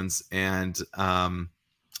better ones, and I'm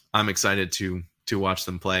excited to watch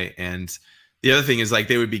them play. And the other thing is, like,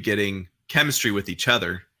 they would be getting chemistry with each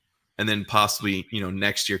other, and then possibly,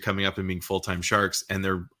 next year coming up and being full-time Sharks, and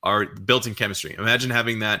there are built-in chemistry. Imagine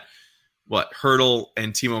having that, Hurdle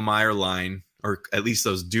and Timo Meier line, or at least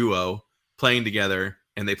those duo, playing together,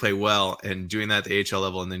 and they play well, and doing that at the AHL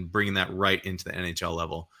level, and then bringing that right into the NHL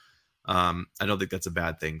level. I don't think that's a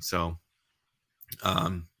bad thing. So,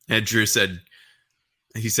 and Drew said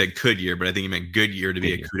could year, but I think he meant good year to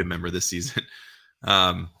be a CUDA member this season.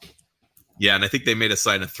 Yeah, and I think they made us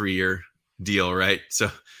sign a 3-year deal, right? So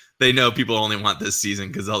they know people only want this season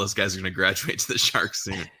because all those guys are going to graduate to the Sharks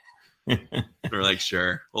soon. We're like,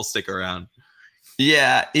 sure, we'll stick around.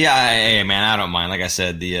 Yeah. Hey, man, I don't mind. Like I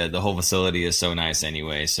said, the whole facility is so nice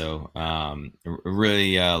anyway. So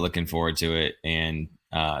really looking forward to it, and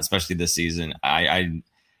especially this season. For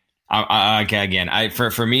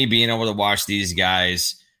me, being able to watch these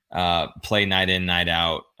guys play night in, night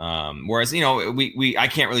out. Whereas, I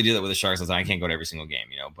can't really do that with the Sharks. I can't go to every single game,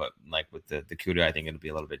 but like with the CUDA, I think it'll be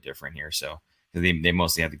a little bit different here. So they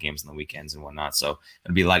mostly have the games on the weekends and whatnot. So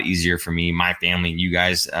it'll be a lot easier for me, my family, and you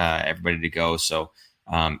guys, everybody to go. So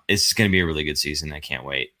it's going to be a really good season. I can't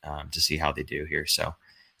wait to see how they do here. So,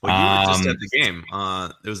 well, you were just at the game.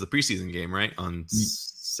 It was the preseason game, right? On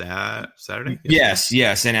Saturday?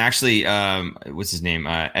 Yes. And actually, what's his name?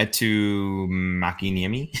 Etu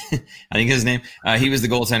Makiniemi, I think his name. He was the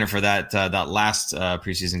goaltender for that last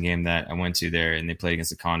preseason game that I went to there, and they played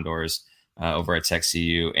against the Condors over at Tech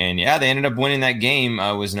CU. And yeah, they ended up winning that game.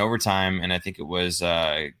 It was in overtime, and I think it was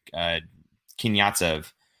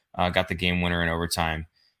Kinyatsev got the game winner in overtime.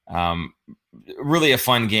 Really a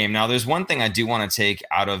fun game. Now, there's one thing I do want to take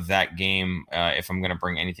out of that game, if I'm going to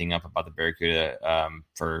bring anything up about the Barracuda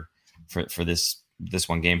for this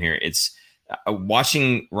one game here. It's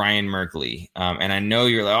watching Ryan Merkley, and I know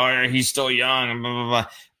you're like, oh, he's still young, blah, blah,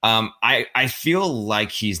 blah. I feel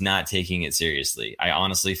like he's not taking it seriously. I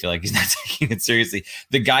honestly feel like he's not taking it seriously.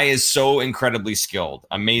 The guy is so incredibly skilled,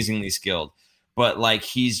 amazingly skilled, but like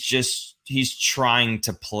he's trying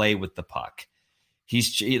to play with the puck.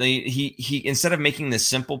 He instead of making the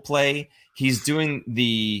simple play, he's doing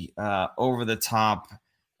the over the top,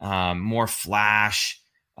 more flash,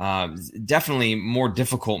 definitely more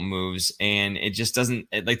difficult moves, and it just doesn't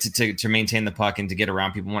like to maintain the puck and to get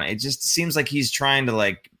around people. It just seems like he's trying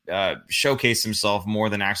to showcase himself more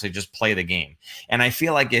than actually just play the game. And I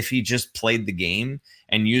feel like if he just played the game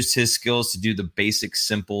and used his skills to do the basic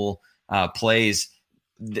simple plays,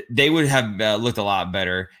 they would have looked a lot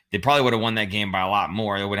better. They probably would have won that game by a lot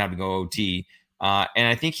more. They would have to go OT. And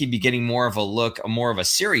I think he'd be getting more of a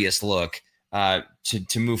serious look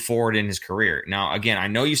to move forward in his career. Now, again, I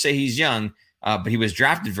know you say he's young, but he was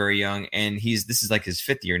drafted very young, and this is like his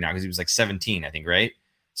 5th year now because he was like 17, I think, right?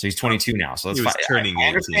 So he's 22 now. So that's turning 18. I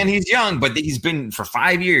understand he's young, but he's been for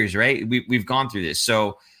 5 years, right? We've gone through this.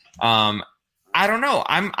 So I don't know.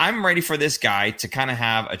 I'm ready for this guy to kind of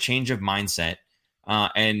have a change of mindset.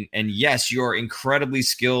 And yes, you're incredibly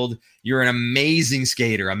skilled. You're an amazing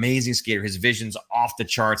skater. His vision's off the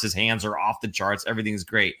charts. His hands are off the charts. Everything's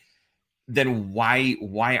great. Then why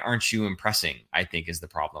aren't you impressing? I think is the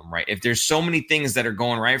problem, right? If there's so many things that are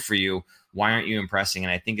going right for you, why aren't you impressing?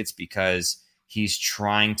 And I think it's because he's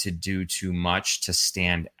trying to do too much to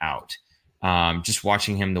stand out. Just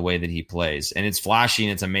watching him the way that he plays, and it's flashy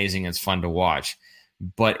and it's amazing. It's fun to watch.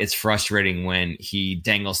 But it's frustrating when he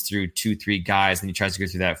dangles through 2-3 guys and he tries to go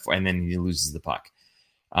through that, and then he loses the puck.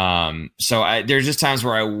 So there's just times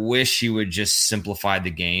where I wish he would just simplify the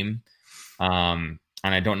game.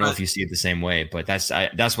 And I don't know if you see it the same way, but that's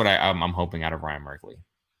what I'm hoping out of Ryan Merkley.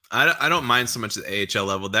 I don't mind so much at the AHL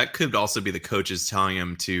level. That could also be the coaches telling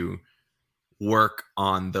him to work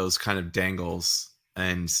on those kind of dangles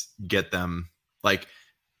and get them like.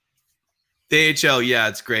 The AHL, yeah,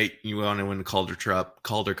 it's great. You want to win the Calder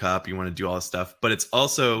Cup. You want to do all this stuff. But it's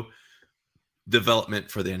also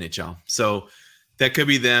development for the NHL. So that could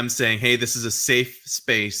be them saying, hey, this is a safe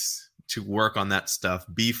space to work on that stuff.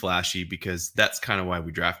 Be flashy, because that's kind of why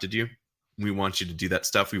we drafted you. We want you to do that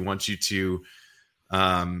stuff. We want you to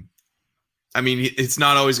it's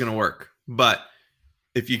not always going to work. But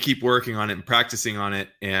if you keep working on it and practicing on it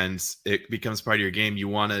and it becomes part of your game, you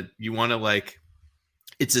want to like,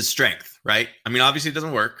 it's his strength, right? I mean, obviously it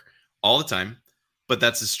doesn't work all the time, but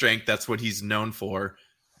that's his strength. That's what he's known for.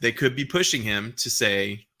 They could be pushing him to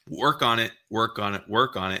say, work on it,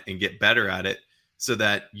 and get better at it so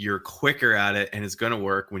that you're quicker at it and it's going to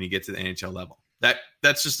work when you get to the NHL level.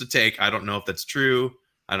 That's just a take. I don't know if that's true.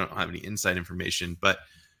 I don't have any inside information, but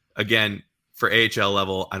again, for AHL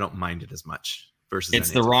level, I don't mind it as much versus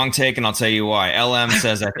it's NHL. The wrong take, and I'll tell you why. LM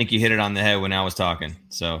says, I think you hit it on the head when I was talking.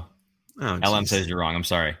 So LM says you're wrong. I'm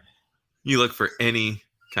sorry. You look for any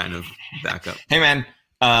kind of backup. Hey, man,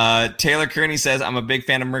 Taylor Kearney says, I'm a big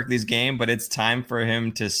fan of Merkley's game, but it's time for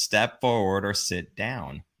him to step forward or sit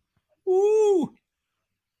down. Woo!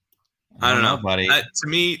 I don't know, buddy. To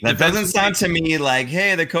me, that doesn't sound to me like,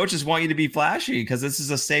 hey, the coaches want you to be flashy because this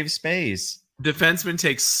is a safe space. Defenseman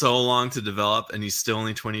takes so long to develop, and he's still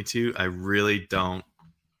only 22. I really don't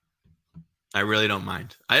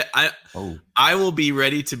mind. I will be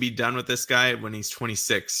ready to be done with this guy when he's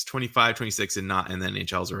 25, 26, and not in the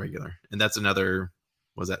NHL as a regular. And that's another,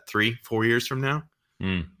 was that 3-4 years from now?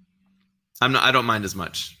 I don't mind as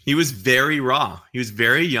much. He was very raw. He was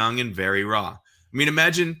very young and very raw. I mean,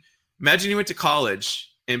 imagine he went to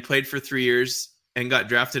college and played for 3 years and got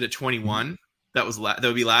drafted at 21. That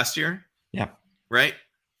would be last year. Yep. Right?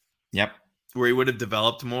 Yep. Where he would have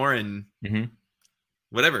developed more and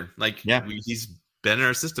whatever. He's been in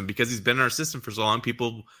our system. Because he's been in our system for so long,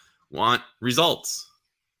 people want results.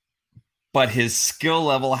 But his skill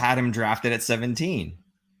level had him drafted at 17.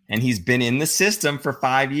 And he's been in the system for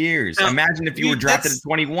 5 years. Now, imagine if you were drafted at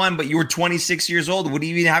 21, but you were 26 years old. Would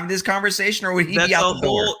he be having this conversation, or would he be out the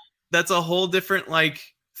door? That's a whole different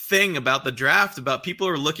thing about the draft. About people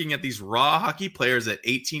are looking at these raw hockey players at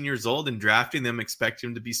 18 years old and drafting them, expecting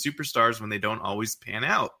them to be superstars when they don't always pan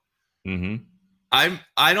out. I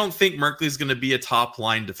don't think Merkley's going to be a top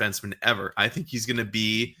line defenseman ever. I think he's going to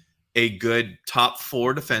be a good top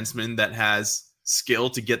 4 defenseman that has skill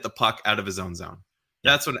to get the puck out of his own zone.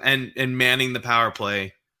 That's what, and manning the power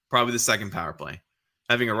play, probably the second power play,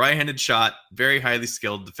 having a right-handed shot, very highly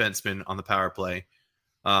skilled defenseman on the power play,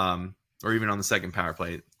 or even on the second power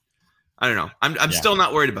play. I don't know. I'm still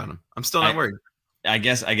not worried about him. I'm still not worried. I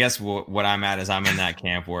guess what I'm at is I'm in that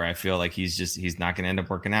camp where I feel like he's not going to end up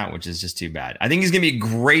working out, which is just too bad. I think he's going to be a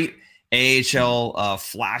great AHL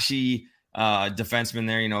flashy defenseman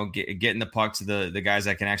there. Getting the puck to the guys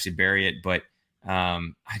that can actually bury it, but.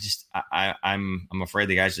 I'm afraid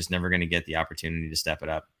the guy's just never going to get the opportunity to step it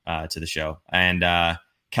up to the show. And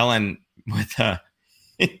Kellen with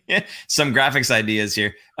some graphics ideas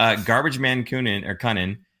here. Garbage Man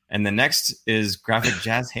Cunnin, and the next is graphic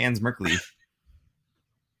Jazz Hands Merkley.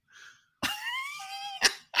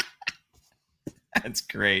 That's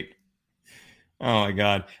great. Oh my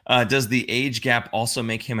God. Does the age gap also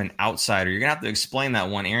make him an outsider? You're gonna have to explain that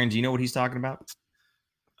one. Aaron, do you know what he's talking about?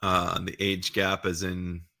 The age gap, as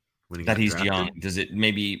in when he's drafted? Young. Does it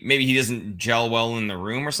maybe he doesn't gel well in the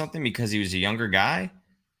room or something because he was a younger guy?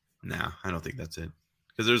 No, I don't think that's it.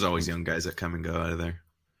 Because there's always young guys that come and go out of there.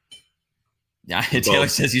 Yeah, Taylor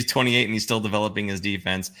says he's 28 and he's still developing his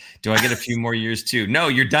defense. Do I get a few more years too? No,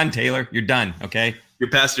 you're done, Taylor. You're done. Okay, you're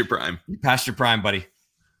past your prime. You're past your prime, buddy.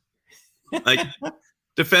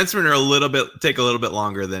 Defensemen take a little bit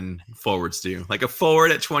longer than forwards do. Like a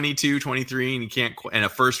forward at 22, 23, and and a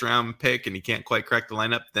first round pick, and he can't quite crack the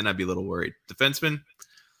lineup, then I'd be a little worried. Defenseman,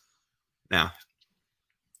 now.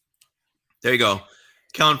 There you go.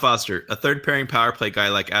 Kellen Foster, a third pairing power play guy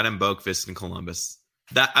like Adam Boqvist in Columbus.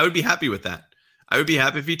 That I would be happy with that. I would be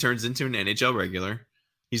happy if he turns into an NHL regular.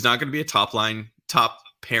 He's not going to be a top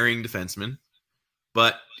pairing defenseman,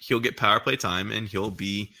 but he'll get power play time, and he'll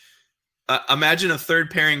be. Imagine a third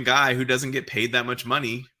pairing guy who doesn't get paid that much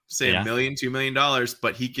money, say $1 million, $2 million,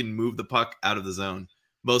 but he can move the puck out of the zone.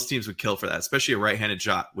 Most teams would kill for that, especially a right-handed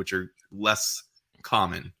shot, which are less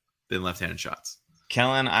common than left-handed shots.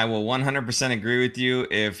 Kellen, I will 100% agree with you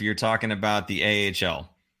if you're talking about the AHL.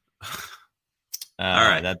 All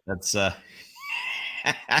right. That's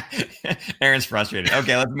Aaron's frustrated.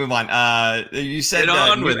 Okay, let's move on. You said get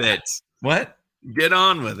on with it. What? Get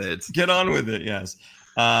on with it. Get on with it. Yes.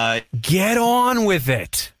 Get on with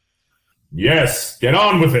it. Yes, get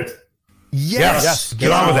on with it. Yes,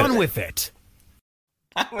 get on with it.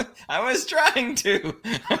 I was trying to.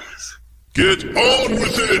 Get on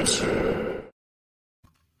with it.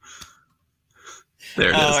 There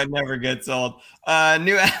it is. It never gets old.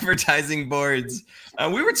 New advertising boards.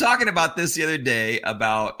 We were talking about this the other day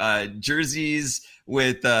about jerseys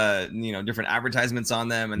with different advertisements on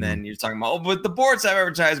them, and then you're talking about, but the boards have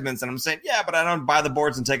advertisements, and I'm saying, yeah, but I don't buy the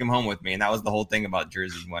boards and take them home with me, and that was the whole thing about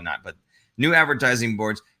jerseys and whatnot. But new advertising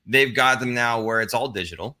boards, they've got them now where it's all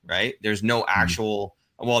digital, right? There's no actual.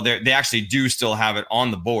 Well, they actually do still have it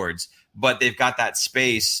on the boards, but they've got that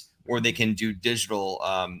space where they can do digital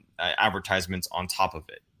advertisements on top of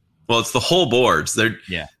it. Well, it's the whole boards. The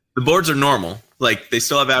boards are normal. Like they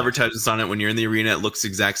still have advertisements on it. When you're in the arena, it looks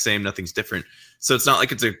exact same. Nothing's different. So it's not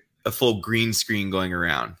like it's a full green screen going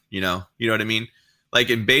around. You know what I mean? Like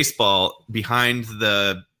in baseball, behind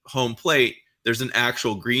the home plate, there's an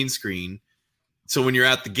actual green screen. So when you're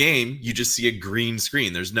at the game, you just see a green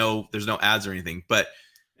screen. There's no ads or anything. But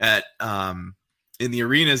in the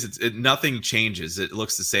arenas, nothing changes. It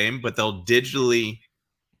looks the same, but they'll digitally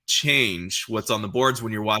change what's on the boards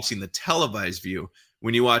when you're watching the televised view.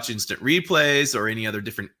 When you watch instant replays or any other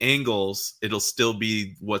different angles, it'll still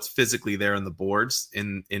be what's physically there on the boards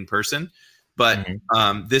in person. But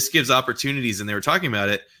this gives opportunities, and they were talking about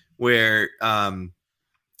it, where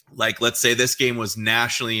like, let's say this game was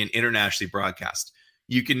nationally and internationally broadcast.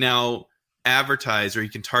 You can now advertise, or you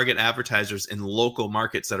can target advertisers in local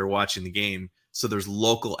markets that are watching the game. So there's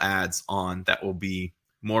local ads on that will be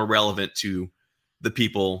more relevant to the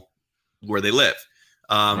people where they live.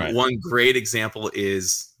 One great example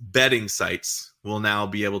is betting sites will now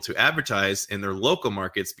be able to advertise in their local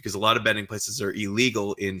markets, because a lot of betting places are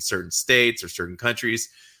illegal in certain states or certain countries.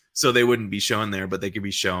 So they wouldn't be shown there, but they could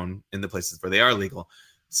be shown in the places where they are legal.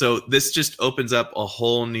 So this just opens up a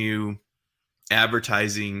whole new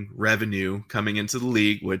advertising revenue coming into the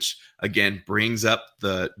league, which again brings up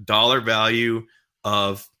the dollar value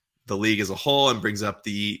of the league as a whole and brings up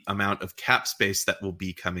the amount of cap space that will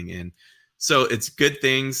be coming in. So it's good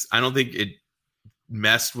things. I don't think it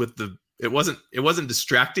messed with it wasn't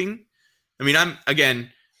distracting. I mean, I'm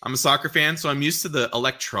a soccer fan, so I'm used to the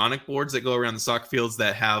electronic boards that go around the soccer fields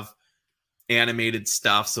that have animated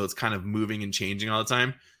stuff. So it's kind of moving and changing all the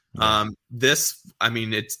time. It's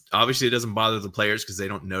obviously, it doesn't bother the players because they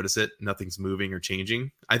don't notice it. Nothing's moving or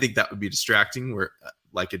changing. I think that would be distracting,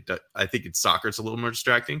 I think in soccer, it's a little more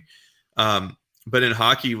distracting. But in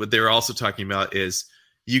hockey, what they're also talking about is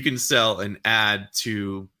you can sell an ad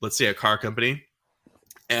to, let's say, a car company,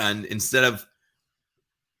 and instead of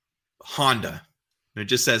Honda, it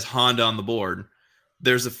just says Honda on the board.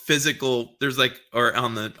 There's on the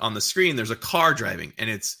screen, there's a car driving, and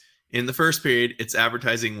it's in the first period, it's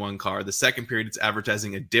advertising one car. The second period, it's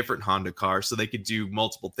advertising a different Honda car. So they could do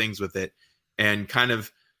multiple things with it and kind of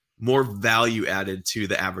more value added to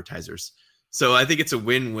the advertisers. So I think it's a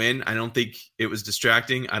win-win. I don't think it was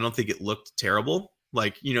distracting. I don't think it looked terrible.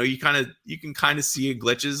 Like, you can kind of see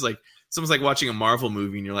glitches. Like, it's almost like watching a Marvel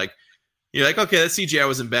movie and you're like, okay, that CGI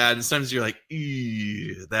wasn't bad. And sometimes you're like,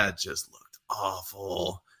 ew, that just looked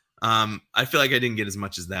awful. I feel like I didn't get as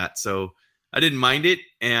much as that. So I didn't mind it.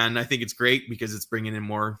 And I think it's great because it's bringing in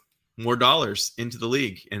more dollars into the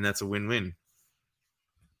league. And that's a win-win.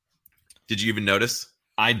 Did you even notice?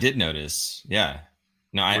 I did notice. Yeah.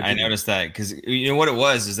 No, I noticed that because what it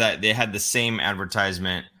was is that they had the same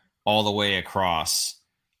advertisement all the way across,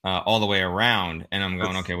 all the way around. And I'm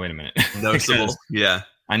going, okay, wait a minute. Noticeable. Yeah.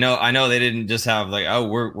 I know they didn't just have like, oh,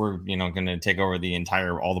 we're going to take over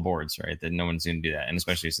all the boards, right? That no one's going to do that, and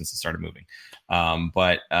especially since it started moving. I'm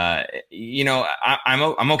okay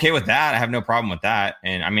with that. I have no problem with that,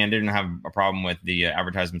 and I mean, I didn't have a problem with the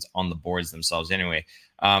advertisements on the boards themselves anyway.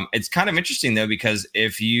 It's kind of interesting though, because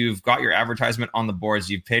if you've got your advertisement on the boards,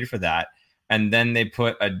 you've paid for that. And then they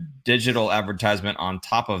put a digital advertisement on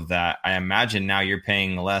top of that. I imagine now you're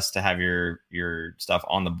paying less to have your stuff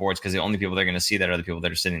on the boards, because the only people that are going to see that are the people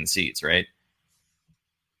that are sitting in the seats, right?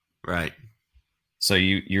 Right. So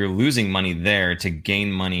you're losing money there to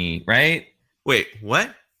gain money, right? Wait,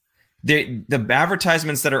 what? The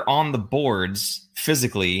advertisements that are on the boards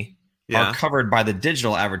physically are covered by the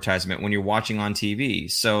digital advertisement when you're watching on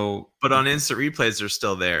TV. So, but on instant replays, they're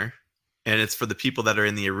still there. And it's for the people that are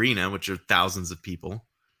in the arena, which are thousands of people.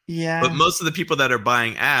 Yeah. But most of the people that are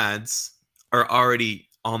buying ads are already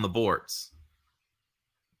on the boards.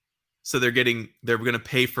 So they're going to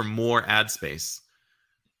pay for more ad space.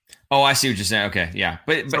 Oh, I see what you're saying. Okay. Yeah.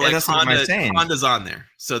 But so like that's what I'm saying. Honda's on there.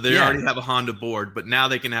 So they already have a Honda board, but now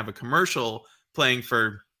they can have a commercial playing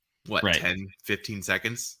for 10, 15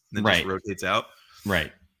 seconds. And then just rotates out.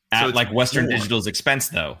 Right. At like Western Digital's expense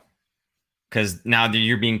though. Because now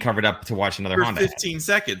you're being covered up to watch another Honda. 15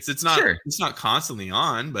 seconds. It's not. Sure. It's not constantly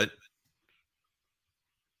on, but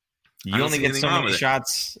you only get so many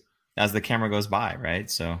shots as the camera goes by,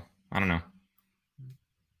 right? So I don't know.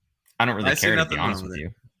 I don't really care, to be honest with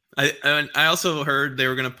you. I also heard they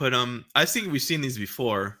were going to put I think we've seen these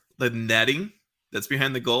before. The netting that's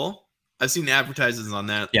behind the goal. I've seen advertisements on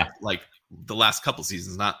that. Yeah. Like the last couple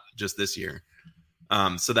seasons, not just this year.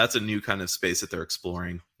 So that's a new kind of space that they're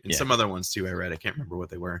exploring. And some other ones too, I read. I can't remember what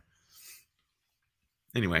they were.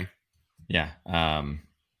 Anyway. Yeah.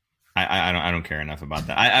 I don't care enough about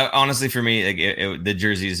that. I honestly, for me, like the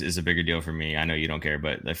jerseys is a bigger deal for me. I know you don't care,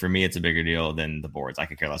 but for me, it's a bigger deal than the boards. I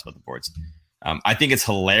could care less about the boards. I think it's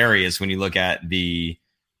hilarious when you look at the,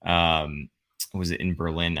 was it in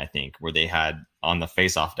Berlin, I think, where they had on the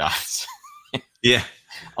face-off dots. Yeah.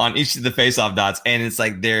 On each of the face-off dots. And it's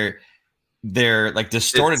like they're like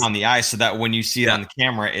distorted on the ice so that when you see it on the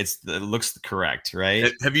camera, it looks correct,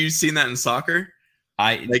 right? Have you seen that in soccer?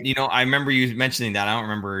 I remember you mentioning that. I don't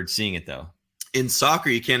remember seeing it though. In soccer,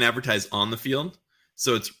 you can't advertise on the field.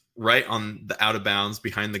 So it's right on the out of bounds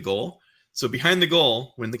behind the goal. So behind the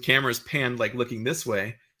goal, when the camera is panned, like looking this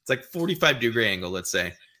way, it's like 45-degree angle, let's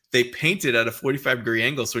say. They paint it at a 45-degree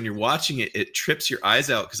angle. So when you're watching it, it trips your eyes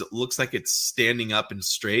out because it looks like it's standing up and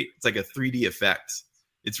straight. It's like a 3D effect.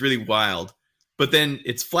 It's really wild. But then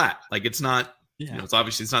it's flat. Like it's not, it's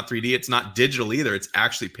obviously it's not 3D. It's not digital either. It's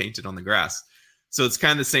actually painted on the grass. So it's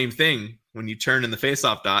kind of the same thing when you turn in the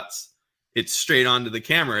face-off dots. It's straight onto the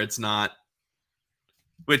camera. It's not,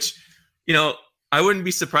 which, I wouldn't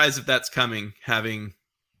be surprised if that's coming, having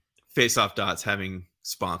face-off dots, having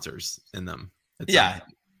sponsors in them.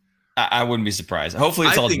 I wouldn't be surprised. Hopefully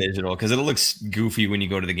it's all digital because it looks goofy when you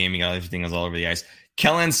go to the game. You got everything is all over the ice.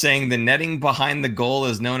 Kellen's saying the netting behind the goal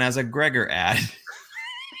is known as a Gregor ad.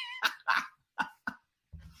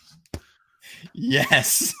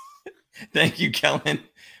 Yes. Thank you, Kellen.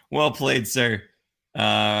 Well played, sir.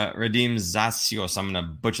 Redeem Zacios. I'm going to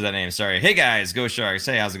butcher that name. Sorry. Hey, guys. Go Sharks.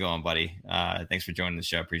 Hey, how's it going, buddy? Thanks for joining the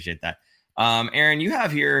show. Appreciate that. Aaron, you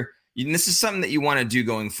have here, this is something that you want to do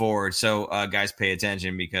going forward. So, guys, pay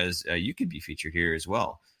attention because you could be featured here as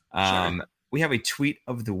well. Sure. We have a tweet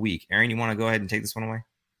of the week. Aaron, you want to go ahead and take this one away?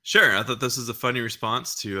 Sure. I thought this was a funny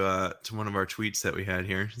response to one of our tweets that we had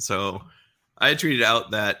here. So I tweeted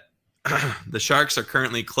out that the Sharks are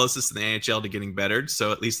currently closest in the NHL to getting bettered.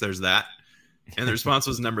 So at least there's that. And the response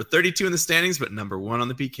was number 32 in the standings, but number 1 on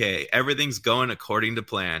the PK. Everything's going according to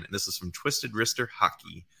plan. And this is from Twisted Wrister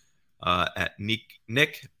Hockey at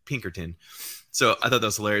Nick Pinkerton. So I thought that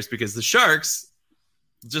was hilarious because the Sharks,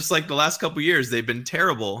 just like the last couple years, they've been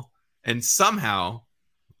terrible and somehow,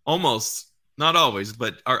 almost, not always,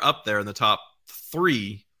 but are up there in the top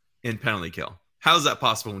 3 in penalty kill. How is that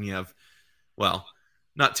possible when you have,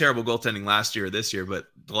 not terrible goaltending last year or this year, but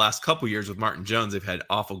the last couple years with Martin Jones, they've had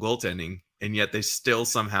awful goaltending, and yet they still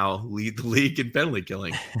somehow lead the league in penalty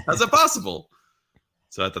killing. How's that possible?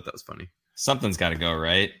 So I thought that was funny. Something's got to go,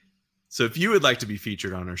 right? So if you would like to be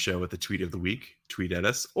featured on our show with the tweet of the week, tweet at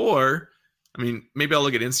us. Or, maybe I'll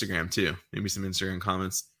look at Instagram too. Maybe some Instagram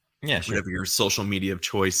comments. Yeah, sure. Whatever your social media of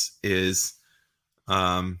choice is.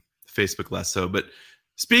 Facebook less so. But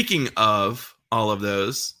speaking of all of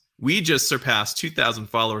those, we just surpassed 2,000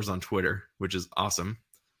 followers on Twitter, which is awesome.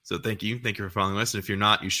 So thank you. Thank you for following us. And if you're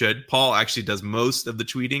not, you should. Paul actually does most of the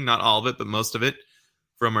tweeting, not all of it, but most of it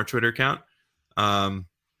from our Twitter account.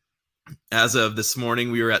 As of this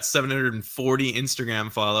morning, we were at 740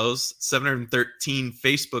 Instagram follows, 713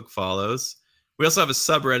 Facebook follows. We also have a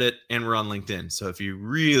subreddit, and we're on LinkedIn. So if you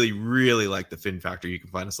really, really like the Fin Factor, you can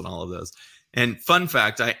find us on all of those. And fun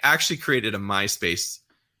fact, I actually created a MySpace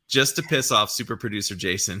just to piss off super producer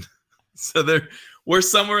Jason. So we're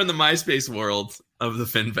somewhere in the MySpace world of the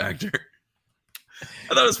Fin Factor.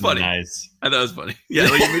 I thought it was funny. Nice. I thought it was funny. Yeah,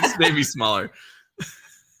 it just made me smaller.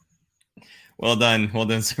 Well done,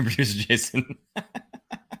 super producer Jason.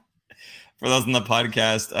 For those in the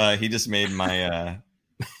podcast, he just made my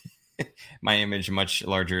my image much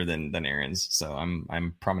larger than Aaron's, so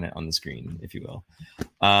I'm prominent on the screen, if you will.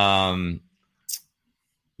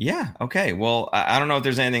 Yeah. Okay. Well, I don't know if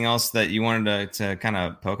there's anything else that you wanted to kind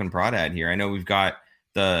of poke and prod at here. I know we've got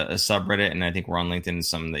the subreddit, and I think we're on LinkedIn,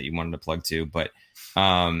 some that you wanted to plug to, but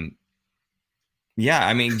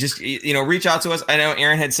just, reach out to us. I know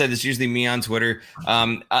Aaron had said it's usually me on Twitter,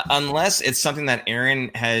 unless it's something that Aaron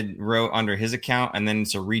had wrote under his account and then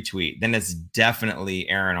it's a retweet, then it's definitely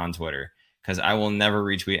Aaron on Twitter, because I will never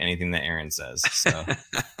retweet anything that Aaron says. So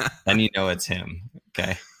then it's him.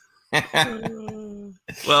 Okay.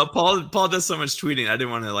 Well, Paul does so much tweeting. I didn't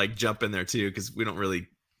want to jump in there too, because we don't really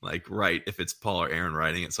write if it's Paul or Aaron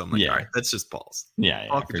writing it. So I'm all right, that's just Paul's. Yeah,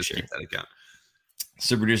 Paul can for just sure. keep that account.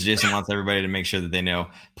 Super producer Jason wants everybody to make sure that they know.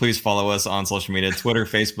 Please follow us on social media: Twitter,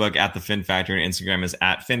 Facebook at the Fin Factor, and Instagram is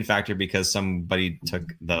at Fin Factor, because somebody took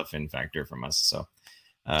the Fin Factor from us. So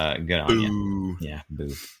good on you. Yeah,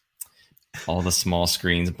 boo. All the small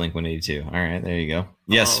screens, Blink 182. All right, there you go.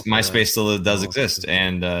 Yes, MySpace still does exist,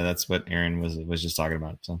 and that's what Aaron was just talking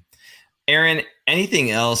about. So, Aaron, anything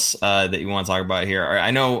else that you want to talk about here?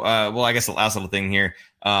 I know. I guess the last little thing here.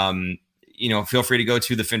 Feel free to go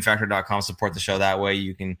to thefinfactor.com, support the show that way.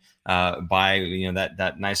 You can buy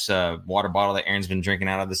that nice water bottle that Aaron's been drinking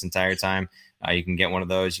out of this entire time. You can get one of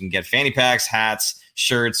those. You can get fanny packs, hats,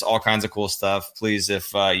 shirts, all kinds of cool stuff. Please,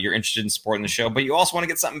 if you're interested in supporting the show, but you also want to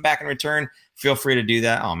get something back in return, feel free to do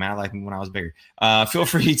that. Oh man, I like when I was bigger. Feel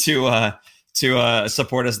free to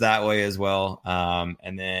support us that way as well.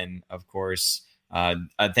 And then, of course,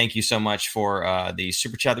 Thank you so much for the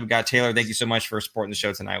super chat that we got. Taylor, thank you so much for supporting the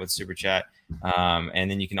show tonight with super chat.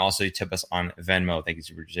 And then you can also tip us on Venmo. Thank you,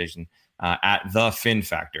 super station, at the Fin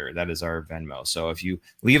Factor. That is our Venmo. So if you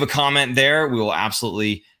leave a comment there, we will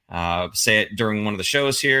absolutely say it during one of the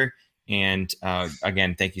shows here. And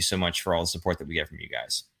again, thank you so much for all the support that we get from you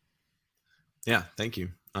guys. Yeah, thank you.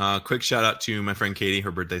 Quick shout out to my friend Katie.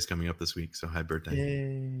 Her birthday's coming up this week, so happy birthday.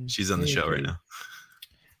 Yay. She's on the show right now.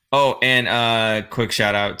 Oh, and quick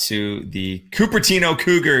shout out to the Cupertino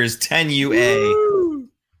Cougars 10UA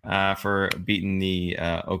for beating the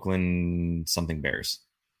Oakland something Bears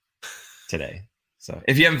today. So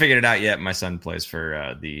if you haven't figured it out yet, my son plays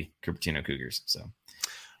for the Cupertino Cougars. So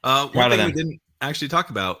one thing we didn't actually talk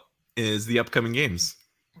about is the upcoming games.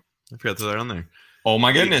 I forgot to throw that on there. Oh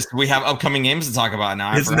my goodness, we have upcoming games to talk about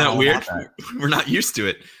now. Isn't that weird? We're not used to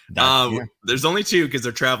it. There's only 2 because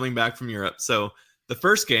they're traveling back from Europe. So the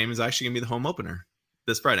first game is actually going to be the home opener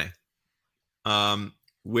this Friday,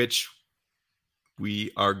 which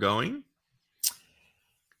we are going.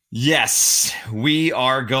 Yes, we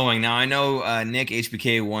are going. Now, I know Nick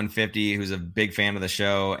HBK 150, who's a big fan of the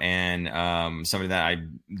show and somebody that I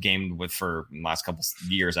gamed with for the last couple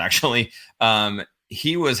years, actually.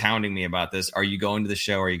 He was hounding me about this. Are you going to the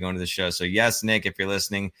show? Are you going to the show? So yes, Nick, if you're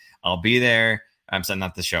listening, I'll be there. I'm sorry,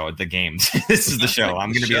 not the show, the games. This is the show.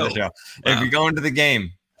 I'm going to be at the show. Wow. If you're going to the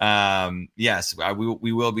game, yes,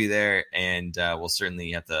 we will be there, and we'll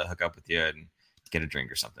certainly have to hook up with you and get a drink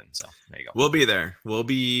or something. So there you go. We'll be there. We'll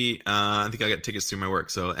be, I think I got tickets through my work.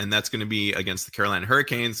 So, and that's going to be against the Carolina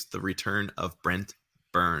Hurricanes, the return of Brent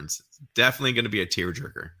Burns. Definitely going to be a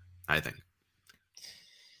tearjerker, I think.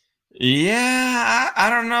 Yeah, I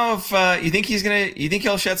don't know if you think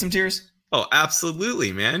he'll shed some tears? Oh,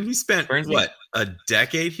 absolutely, man. He spent a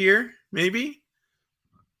decade here, maybe?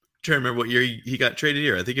 I'm trying to remember what year he got traded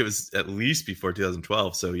here. I think it was at least before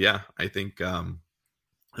 2012. So yeah, I think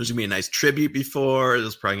there's gonna be a nice tribute before.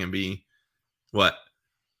 There's probably gonna be what?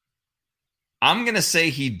 I'm gonna say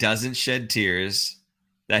he doesn't shed tears.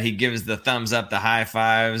 That he gives the thumbs up, the high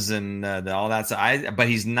fives, and all that stuff. But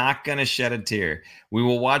he's not going to shed a tear. We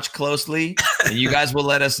will watch closely, and you guys will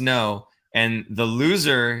let us know. And the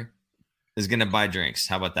loser is going to buy drinks.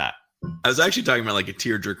 How about that? I was actually talking about like a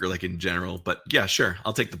tearjerker, like in general. But yeah, sure,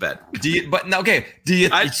 I'll take the bet.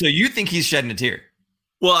 So you think he's shedding a tear?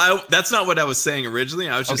 Well, that's not what I was saying originally.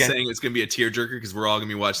 I was just saying it's going to be a tearjerker because we're all going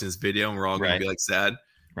to be watching this video and we're all going to be like sad.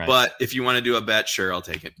 Right. But if you want to do a bet, sure, I'll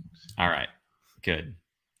take it. All right, good.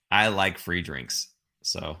 I like free drinks.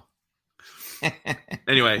 So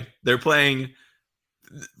anyway, they're playing.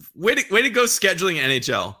 Way to go scheduling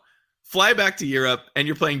NHL. Fly back to Europe and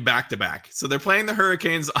you're playing back to back. So they're playing the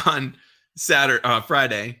Hurricanes on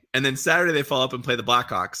Friday, and then Saturday they follow up and play the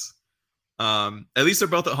Blackhawks. At least they're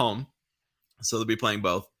both at home, so they'll be playing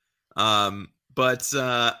both. But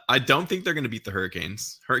I don't think they're going to beat the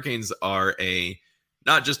Hurricanes. Hurricanes are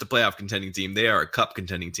not just a playoff contending team. They are a cup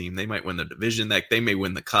contending team. They might win the division. They may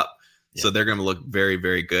win the cup. Yeah. So they're going to look very,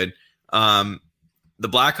 very good. The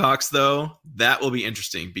Blackhawks, though, that will be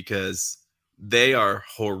interesting because they are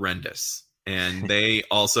horrendous and they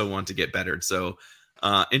also want to get better. So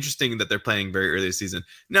interesting that they're playing very early this season.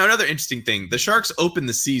 Now, another interesting thing, the Sharks opened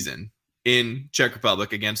the season in Czech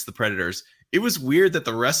Republic against the Predators. It was weird that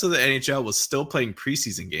the rest of the NHL was still playing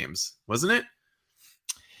preseason games, wasn't it?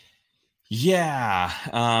 Yeah.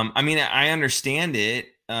 I mean, I understand it,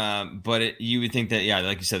 but you would think that, yeah,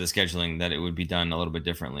 like you said, the scheduling, that it would be done a little bit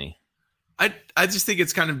differently. I just think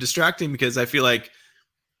it's kind of distracting because I feel like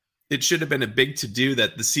it should have been a big to-do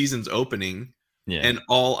that the season's opening and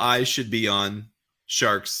all eyes should be on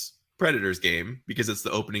Sharks Predators game because it's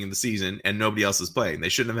the opening of the season and nobody else is playing. They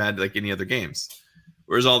shouldn't have had like any other games.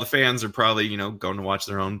 Whereas all the fans are probably, going to watch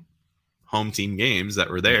their own home team games that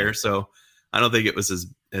were there. Yeah. So I don't think it was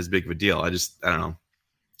as big of a deal. I don't know.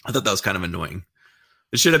 I thought that was kind of annoying.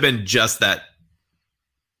 It should have been just that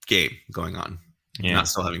game going on, not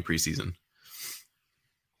still having preseason.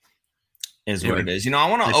 Is what it is. I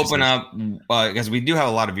want to open up because we do have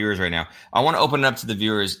a lot of viewers right now. I want to open it up to the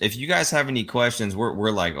viewers. If you guys have any questions,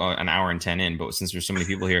 we're like an hour and 10 in, but since there's so many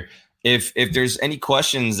people here, if there's any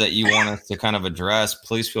questions that you want us to kind of address,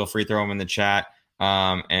 please feel free to throw them in the chat.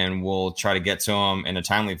 And we'll try to get to them in a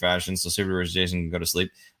timely fashion so Super Jason can go to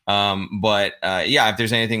sleep. But if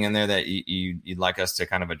there's anything in there that you'd like us to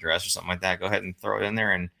kind of address or something like that, go ahead and throw it in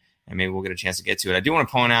there and maybe we'll get a chance to get to it. I do want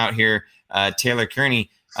to point out here, Taylor Kearney.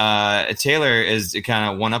 Taylor is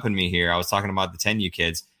kind of one-upping me here. I was talking about the 10U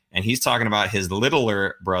kids, and he's talking about his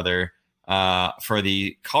littler brother for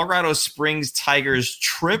the Colorado Springs Tigers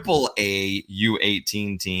AAA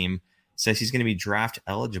U18 team. says he's going to be draft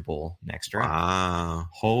eligible next draft. Wow.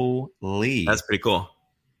 Holy. That's pretty cool.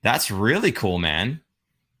 That's really cool, man.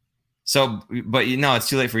 So, but it's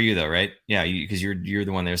too late for you though, right? Yeah, because you're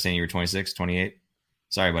the one that was saying you were 26, 28.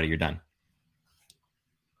 Sorry, buddy, you're done.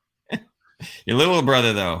 Your little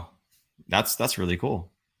brother though, that's really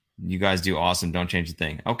cool. You guys do awesome. Don't change a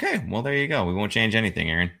thing. Okay, well there you go. We won't change anything,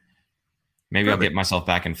 Aaron. Maybe I'll get myself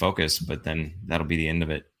back in focus, but then that'll be the end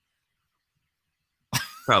of it.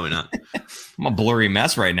 Probably not. I'm a blurry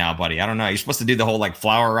mess right now, buddy. I don't know. You're supposed to do the whole like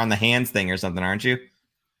flower around the hands thing or something, aren't you?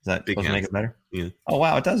 Is that supposed to make it better? Yeah. Oh,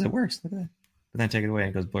 wow. It does. It works. Look at that. But then take it away.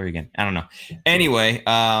 It goes blurry again. I don't know. Anyway,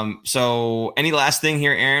 so any last thing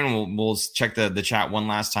here, Aaron? We'll check the chat one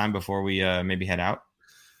last time before we maybe head out.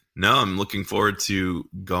 No, I'm looking forward to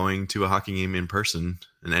going to a hockey game in person,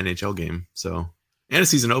 an NHL game. So, and a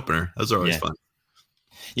season opener. Those are always fun.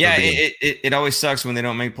 Yeah, it always sucks when they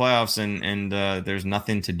don't make playoffs and there's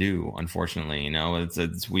nothing to do. Unfortunately,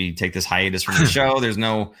 we take this hiatus from the show. There's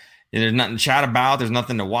nothing to chat about. There's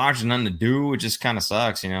nothing to watch. There's nothing to do. It just kind of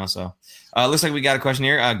sucks, So, looks like we got a question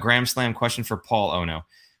here. Graham Slam question for Paul. Oh no,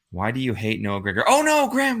 why do you hate Noah Gregor? Oh no,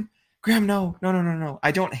 Graham, no.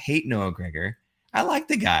 I don't hate Noah Gregor. I like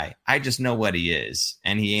the guy. I just know what he is,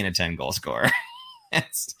 and he ain't a 10-goal scorer.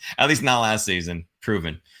 At least not last season.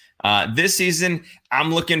 Proven. This season,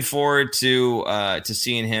 I'm looking forward to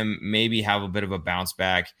seeing him maybe have a bit of a bounce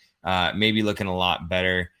back, maybe looking a lot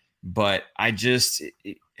better. But I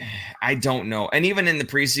don't know. And even in the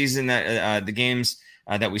preseason, the games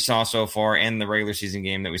that we saw so far, and the regular season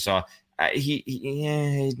game that we saw,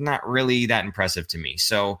 he's not really that impressive to me.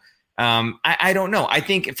 So I don't know. I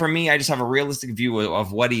think for me, I just have a realistic view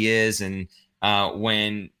of what he is, and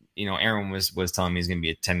when. Aaron was telling me he's going to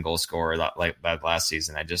be a 10-goal scorer like that last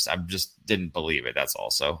season. I just didn't believe it. That's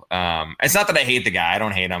all. So it's not that I hate the guy. I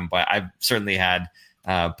don't hate him, but I've certainly had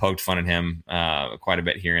poked fun at him quite a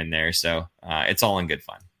bit here and there. So it's all in good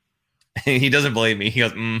fun. He doesn't believe me. He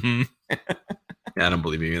goes, mm-hmm. Yeah, I don't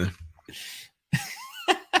believe you either.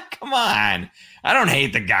 Come on. I don't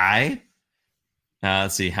hate the guy.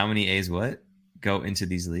 Let's see. How many A's go into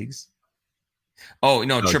these leagues? Oh,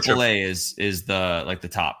 no, AAA is the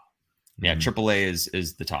top. Yeah, AAA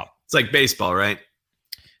is the top. It's like baseball, right?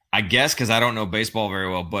 I guess, because I don't know baseball very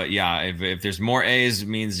well. But yeah, if there's more A's, it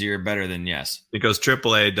means you're better than yes. It goes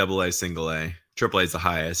AAA, AA, single A. AAA is the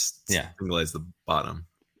highest. Yeah. Single A is the bottom.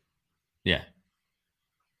 Yeah.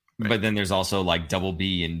 Right. But then there's also like double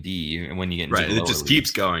B and D, and when you get into it just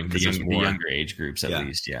keeps going because the younger age groups at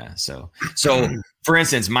least. Yeah. So for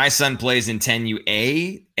instance, my son plays in 10U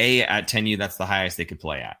A at 10U. That's the highest they could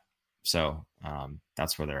play at. So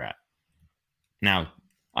that's where they're at. Now,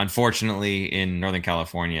 unfortunately, in Northern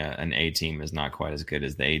California, an A team is not quite as good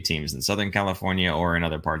as the A teams in Southern California or in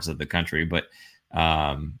other parts of the country, but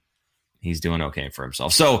he's doing okay for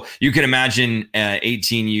himself. So you can imagine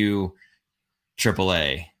 18U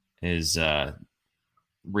AAA is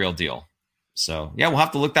real deal. So yeah, we'll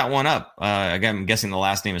have to look that one up. Again, I'm guessing the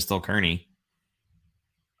last name is still Kearney.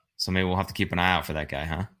 So maybe we'll have to keep an eye out for that guy,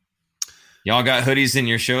 huh? Y'all got hoodies in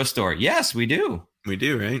your show store? Yes, we do. We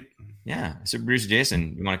do, right? Yeah. Super Producer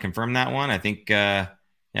Jason, you want to confirm that one? I think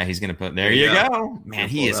he's gonna put there you go. Man,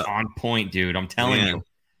 he is on point, dude. I'm telling you.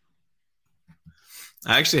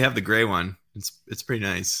 I actually have the gray one. It's pretty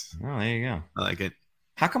nice. Oh, there you go. I like it.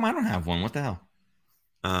 How come I don't have one? What the hell?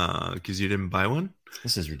 Because you didn't buy one?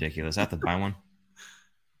 This is ridiculous. I have to buy one.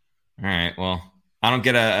 All right. Well, I don't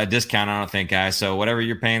get a discount, I don't think, guys. So whatever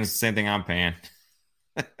you're paying is the same thing I'm paying.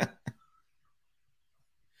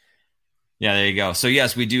 Yeah, there you go. So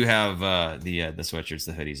yes, we do have the sweatshirts,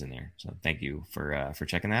 the hoodies in there. So thank you for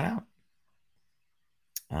checking that out.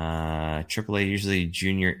 AAA usually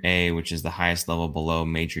Junior A, which is the highest level below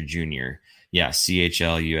Major Junior. Yeah,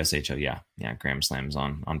 CHL, USHL. Yeah. Graham Slam's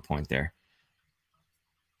on point there.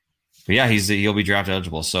 But yeah, he'll be draft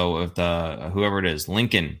eligible. So if whoever it is,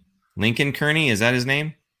 Lincoln Kearney, is that his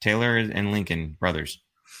name? Taylor and Lincoln brothers.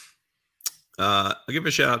 I'll give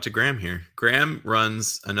a shout out to Graham here. Graham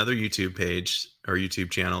runs another YouTube page or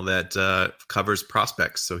YouTube channel that covers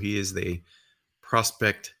prospects. So he is the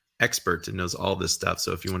prospect expert and knows all this stuff.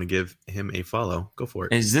 So if you want to give him a follow, go for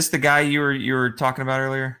it. Is this the guy you were talking about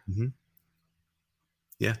earlier? Mm-hmm.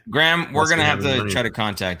 Yeah. Graham, we're going to have to try to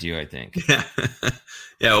contact you, I think. Yeah.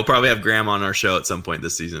 Yeah, we'll probably have Graham on our show at some point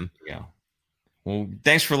this season. Yeah. Well,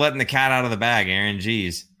 thanks for letting the cat out of the bag, Aaron.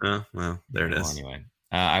 Jeez. Oh, well, there it is. Well, anyway,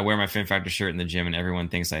 I wear my Fin Factor shirt in the gym, and everyone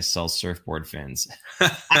thinks I sell surfboard fins.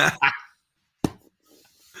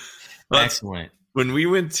 Excellent. When we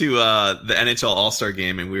went to the NHL All-Star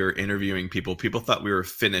game and we were interviewing people thought we were a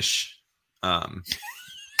Finnish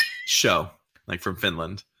show, like from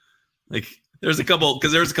Finland. Like there's a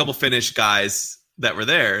couple Finnish guys that were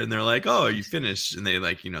there, and they're like, "Oh, are you Finnish?" And they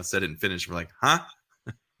said it in Finnish. We're like, "Huh?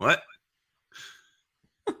 What?"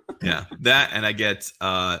 Yeah, that, and I get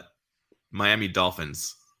Miami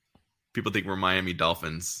Dolphins. People think we're Miami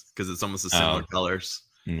Dolphins because it's almost the similar colors.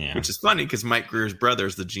 Yeah. Which is funny because Mike Greer's brother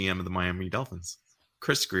is the GM of the Miami Dolphins.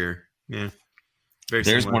 Chris Greer. Yeah. Very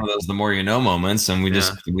There's similar. one of those the more you know moments, and we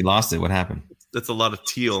lost it. What happened? That's a lot of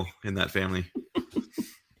teal in that family.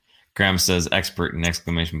 Graham says expert in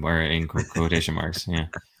exclamation or in quotation marks. Yeah.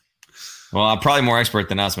 Well, probably more expert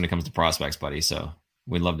than us when it comes to prospects, buddy. So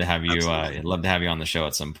we'd love to have you. Love to have you on the show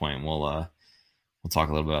at some point. We'll talk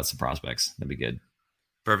a little bit about some prospects. That'd be good.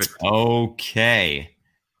 Perfect. Okay.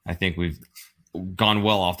 I think we've gone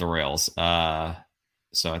well off the rails.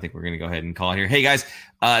 So I think we're going to go ahead and call it here. Hey, guys,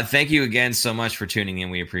 thank you again so much for tuning in.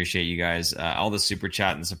 We appreciate you guys. All the super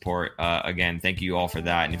chat and support. Again, thank you all for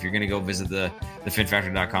that. And if you're going to go visit the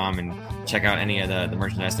finfactor.com and check out any of the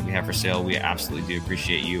merchandise that we have for sale, we absolutely do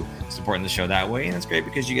appreciate you supporting the show that way. And it's great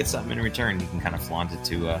because you get something in return. You can kind of flaunt it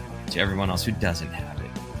to everyone else who doesn't have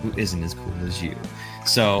it, who isn't as cool as you.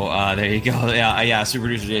 So there you go. Yeah. Super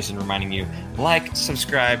Producer Jason reminding you, like,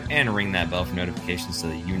 subscribe, and ring that bell for notifications so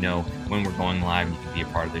that you know when we're going live and you can be a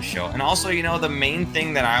part of this show. And also, the main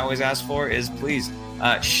thing that I always ask for is please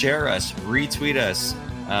share us, retweet us,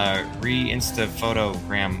 re-Insta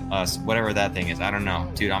photogram us, whatever that thing is. I don't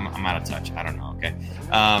know. Dude, I'm out of touch. I don't know, okay?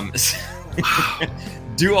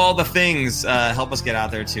 Do all the things. Help us get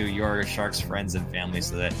out there to your Sharks friends and family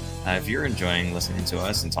so that if you're enjoying listening to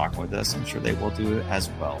us and talking with us, I'm sure they will do it as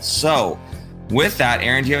well. So with that,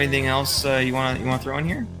 Aaron, do you have anything else you want to throw in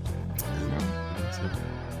here?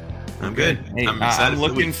 I'm good. Hey, I'm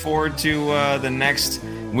looking forward to the next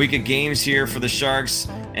week of games here for the Sharks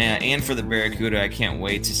and for the Barracuda. I can't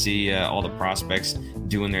wait to see all the prospects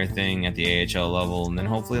doing their thing at the AHL level. And then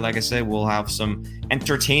hopefully, like I said, we'll have some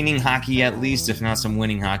entertaining hockey, at least, if not some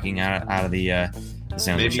winning hockey out of the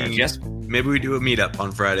San Jose Sharks. Yes? Maybe we do a meetup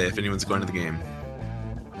on Friday if anyone's going to the game.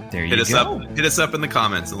 There you go. Hit us up in the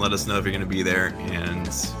comments and let us know if you're going to be there and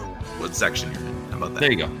what section you're in. How about that?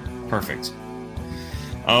 There you go. Perfect.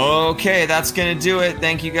 Okay, that's going to do it.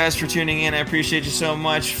 Thank you guys for tuning in. I appreciate you so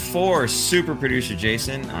much. For Super Producer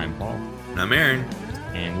Jason, I'm Paul. And I'm Aaron.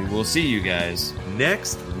 And we will see you guys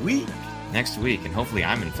next week. And hopefully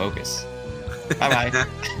I'm in focus. Bye-bye.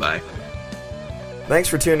 Bye. Thanks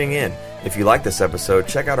for tuning in. If you like this episode,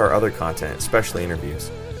 check out our other content, especially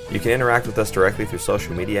interviews. You can interact with us directly through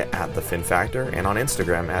social media at The Fin Factor and on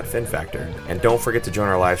Instagram at FinFactor. And don't forget to join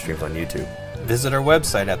our live streams on YouTube. Visit our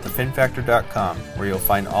website at thefinfactor.com, where you'll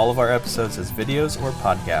find all of our episodes as videos or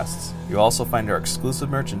podcasts. You'll also find our exclusive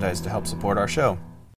merchandise to help support our show.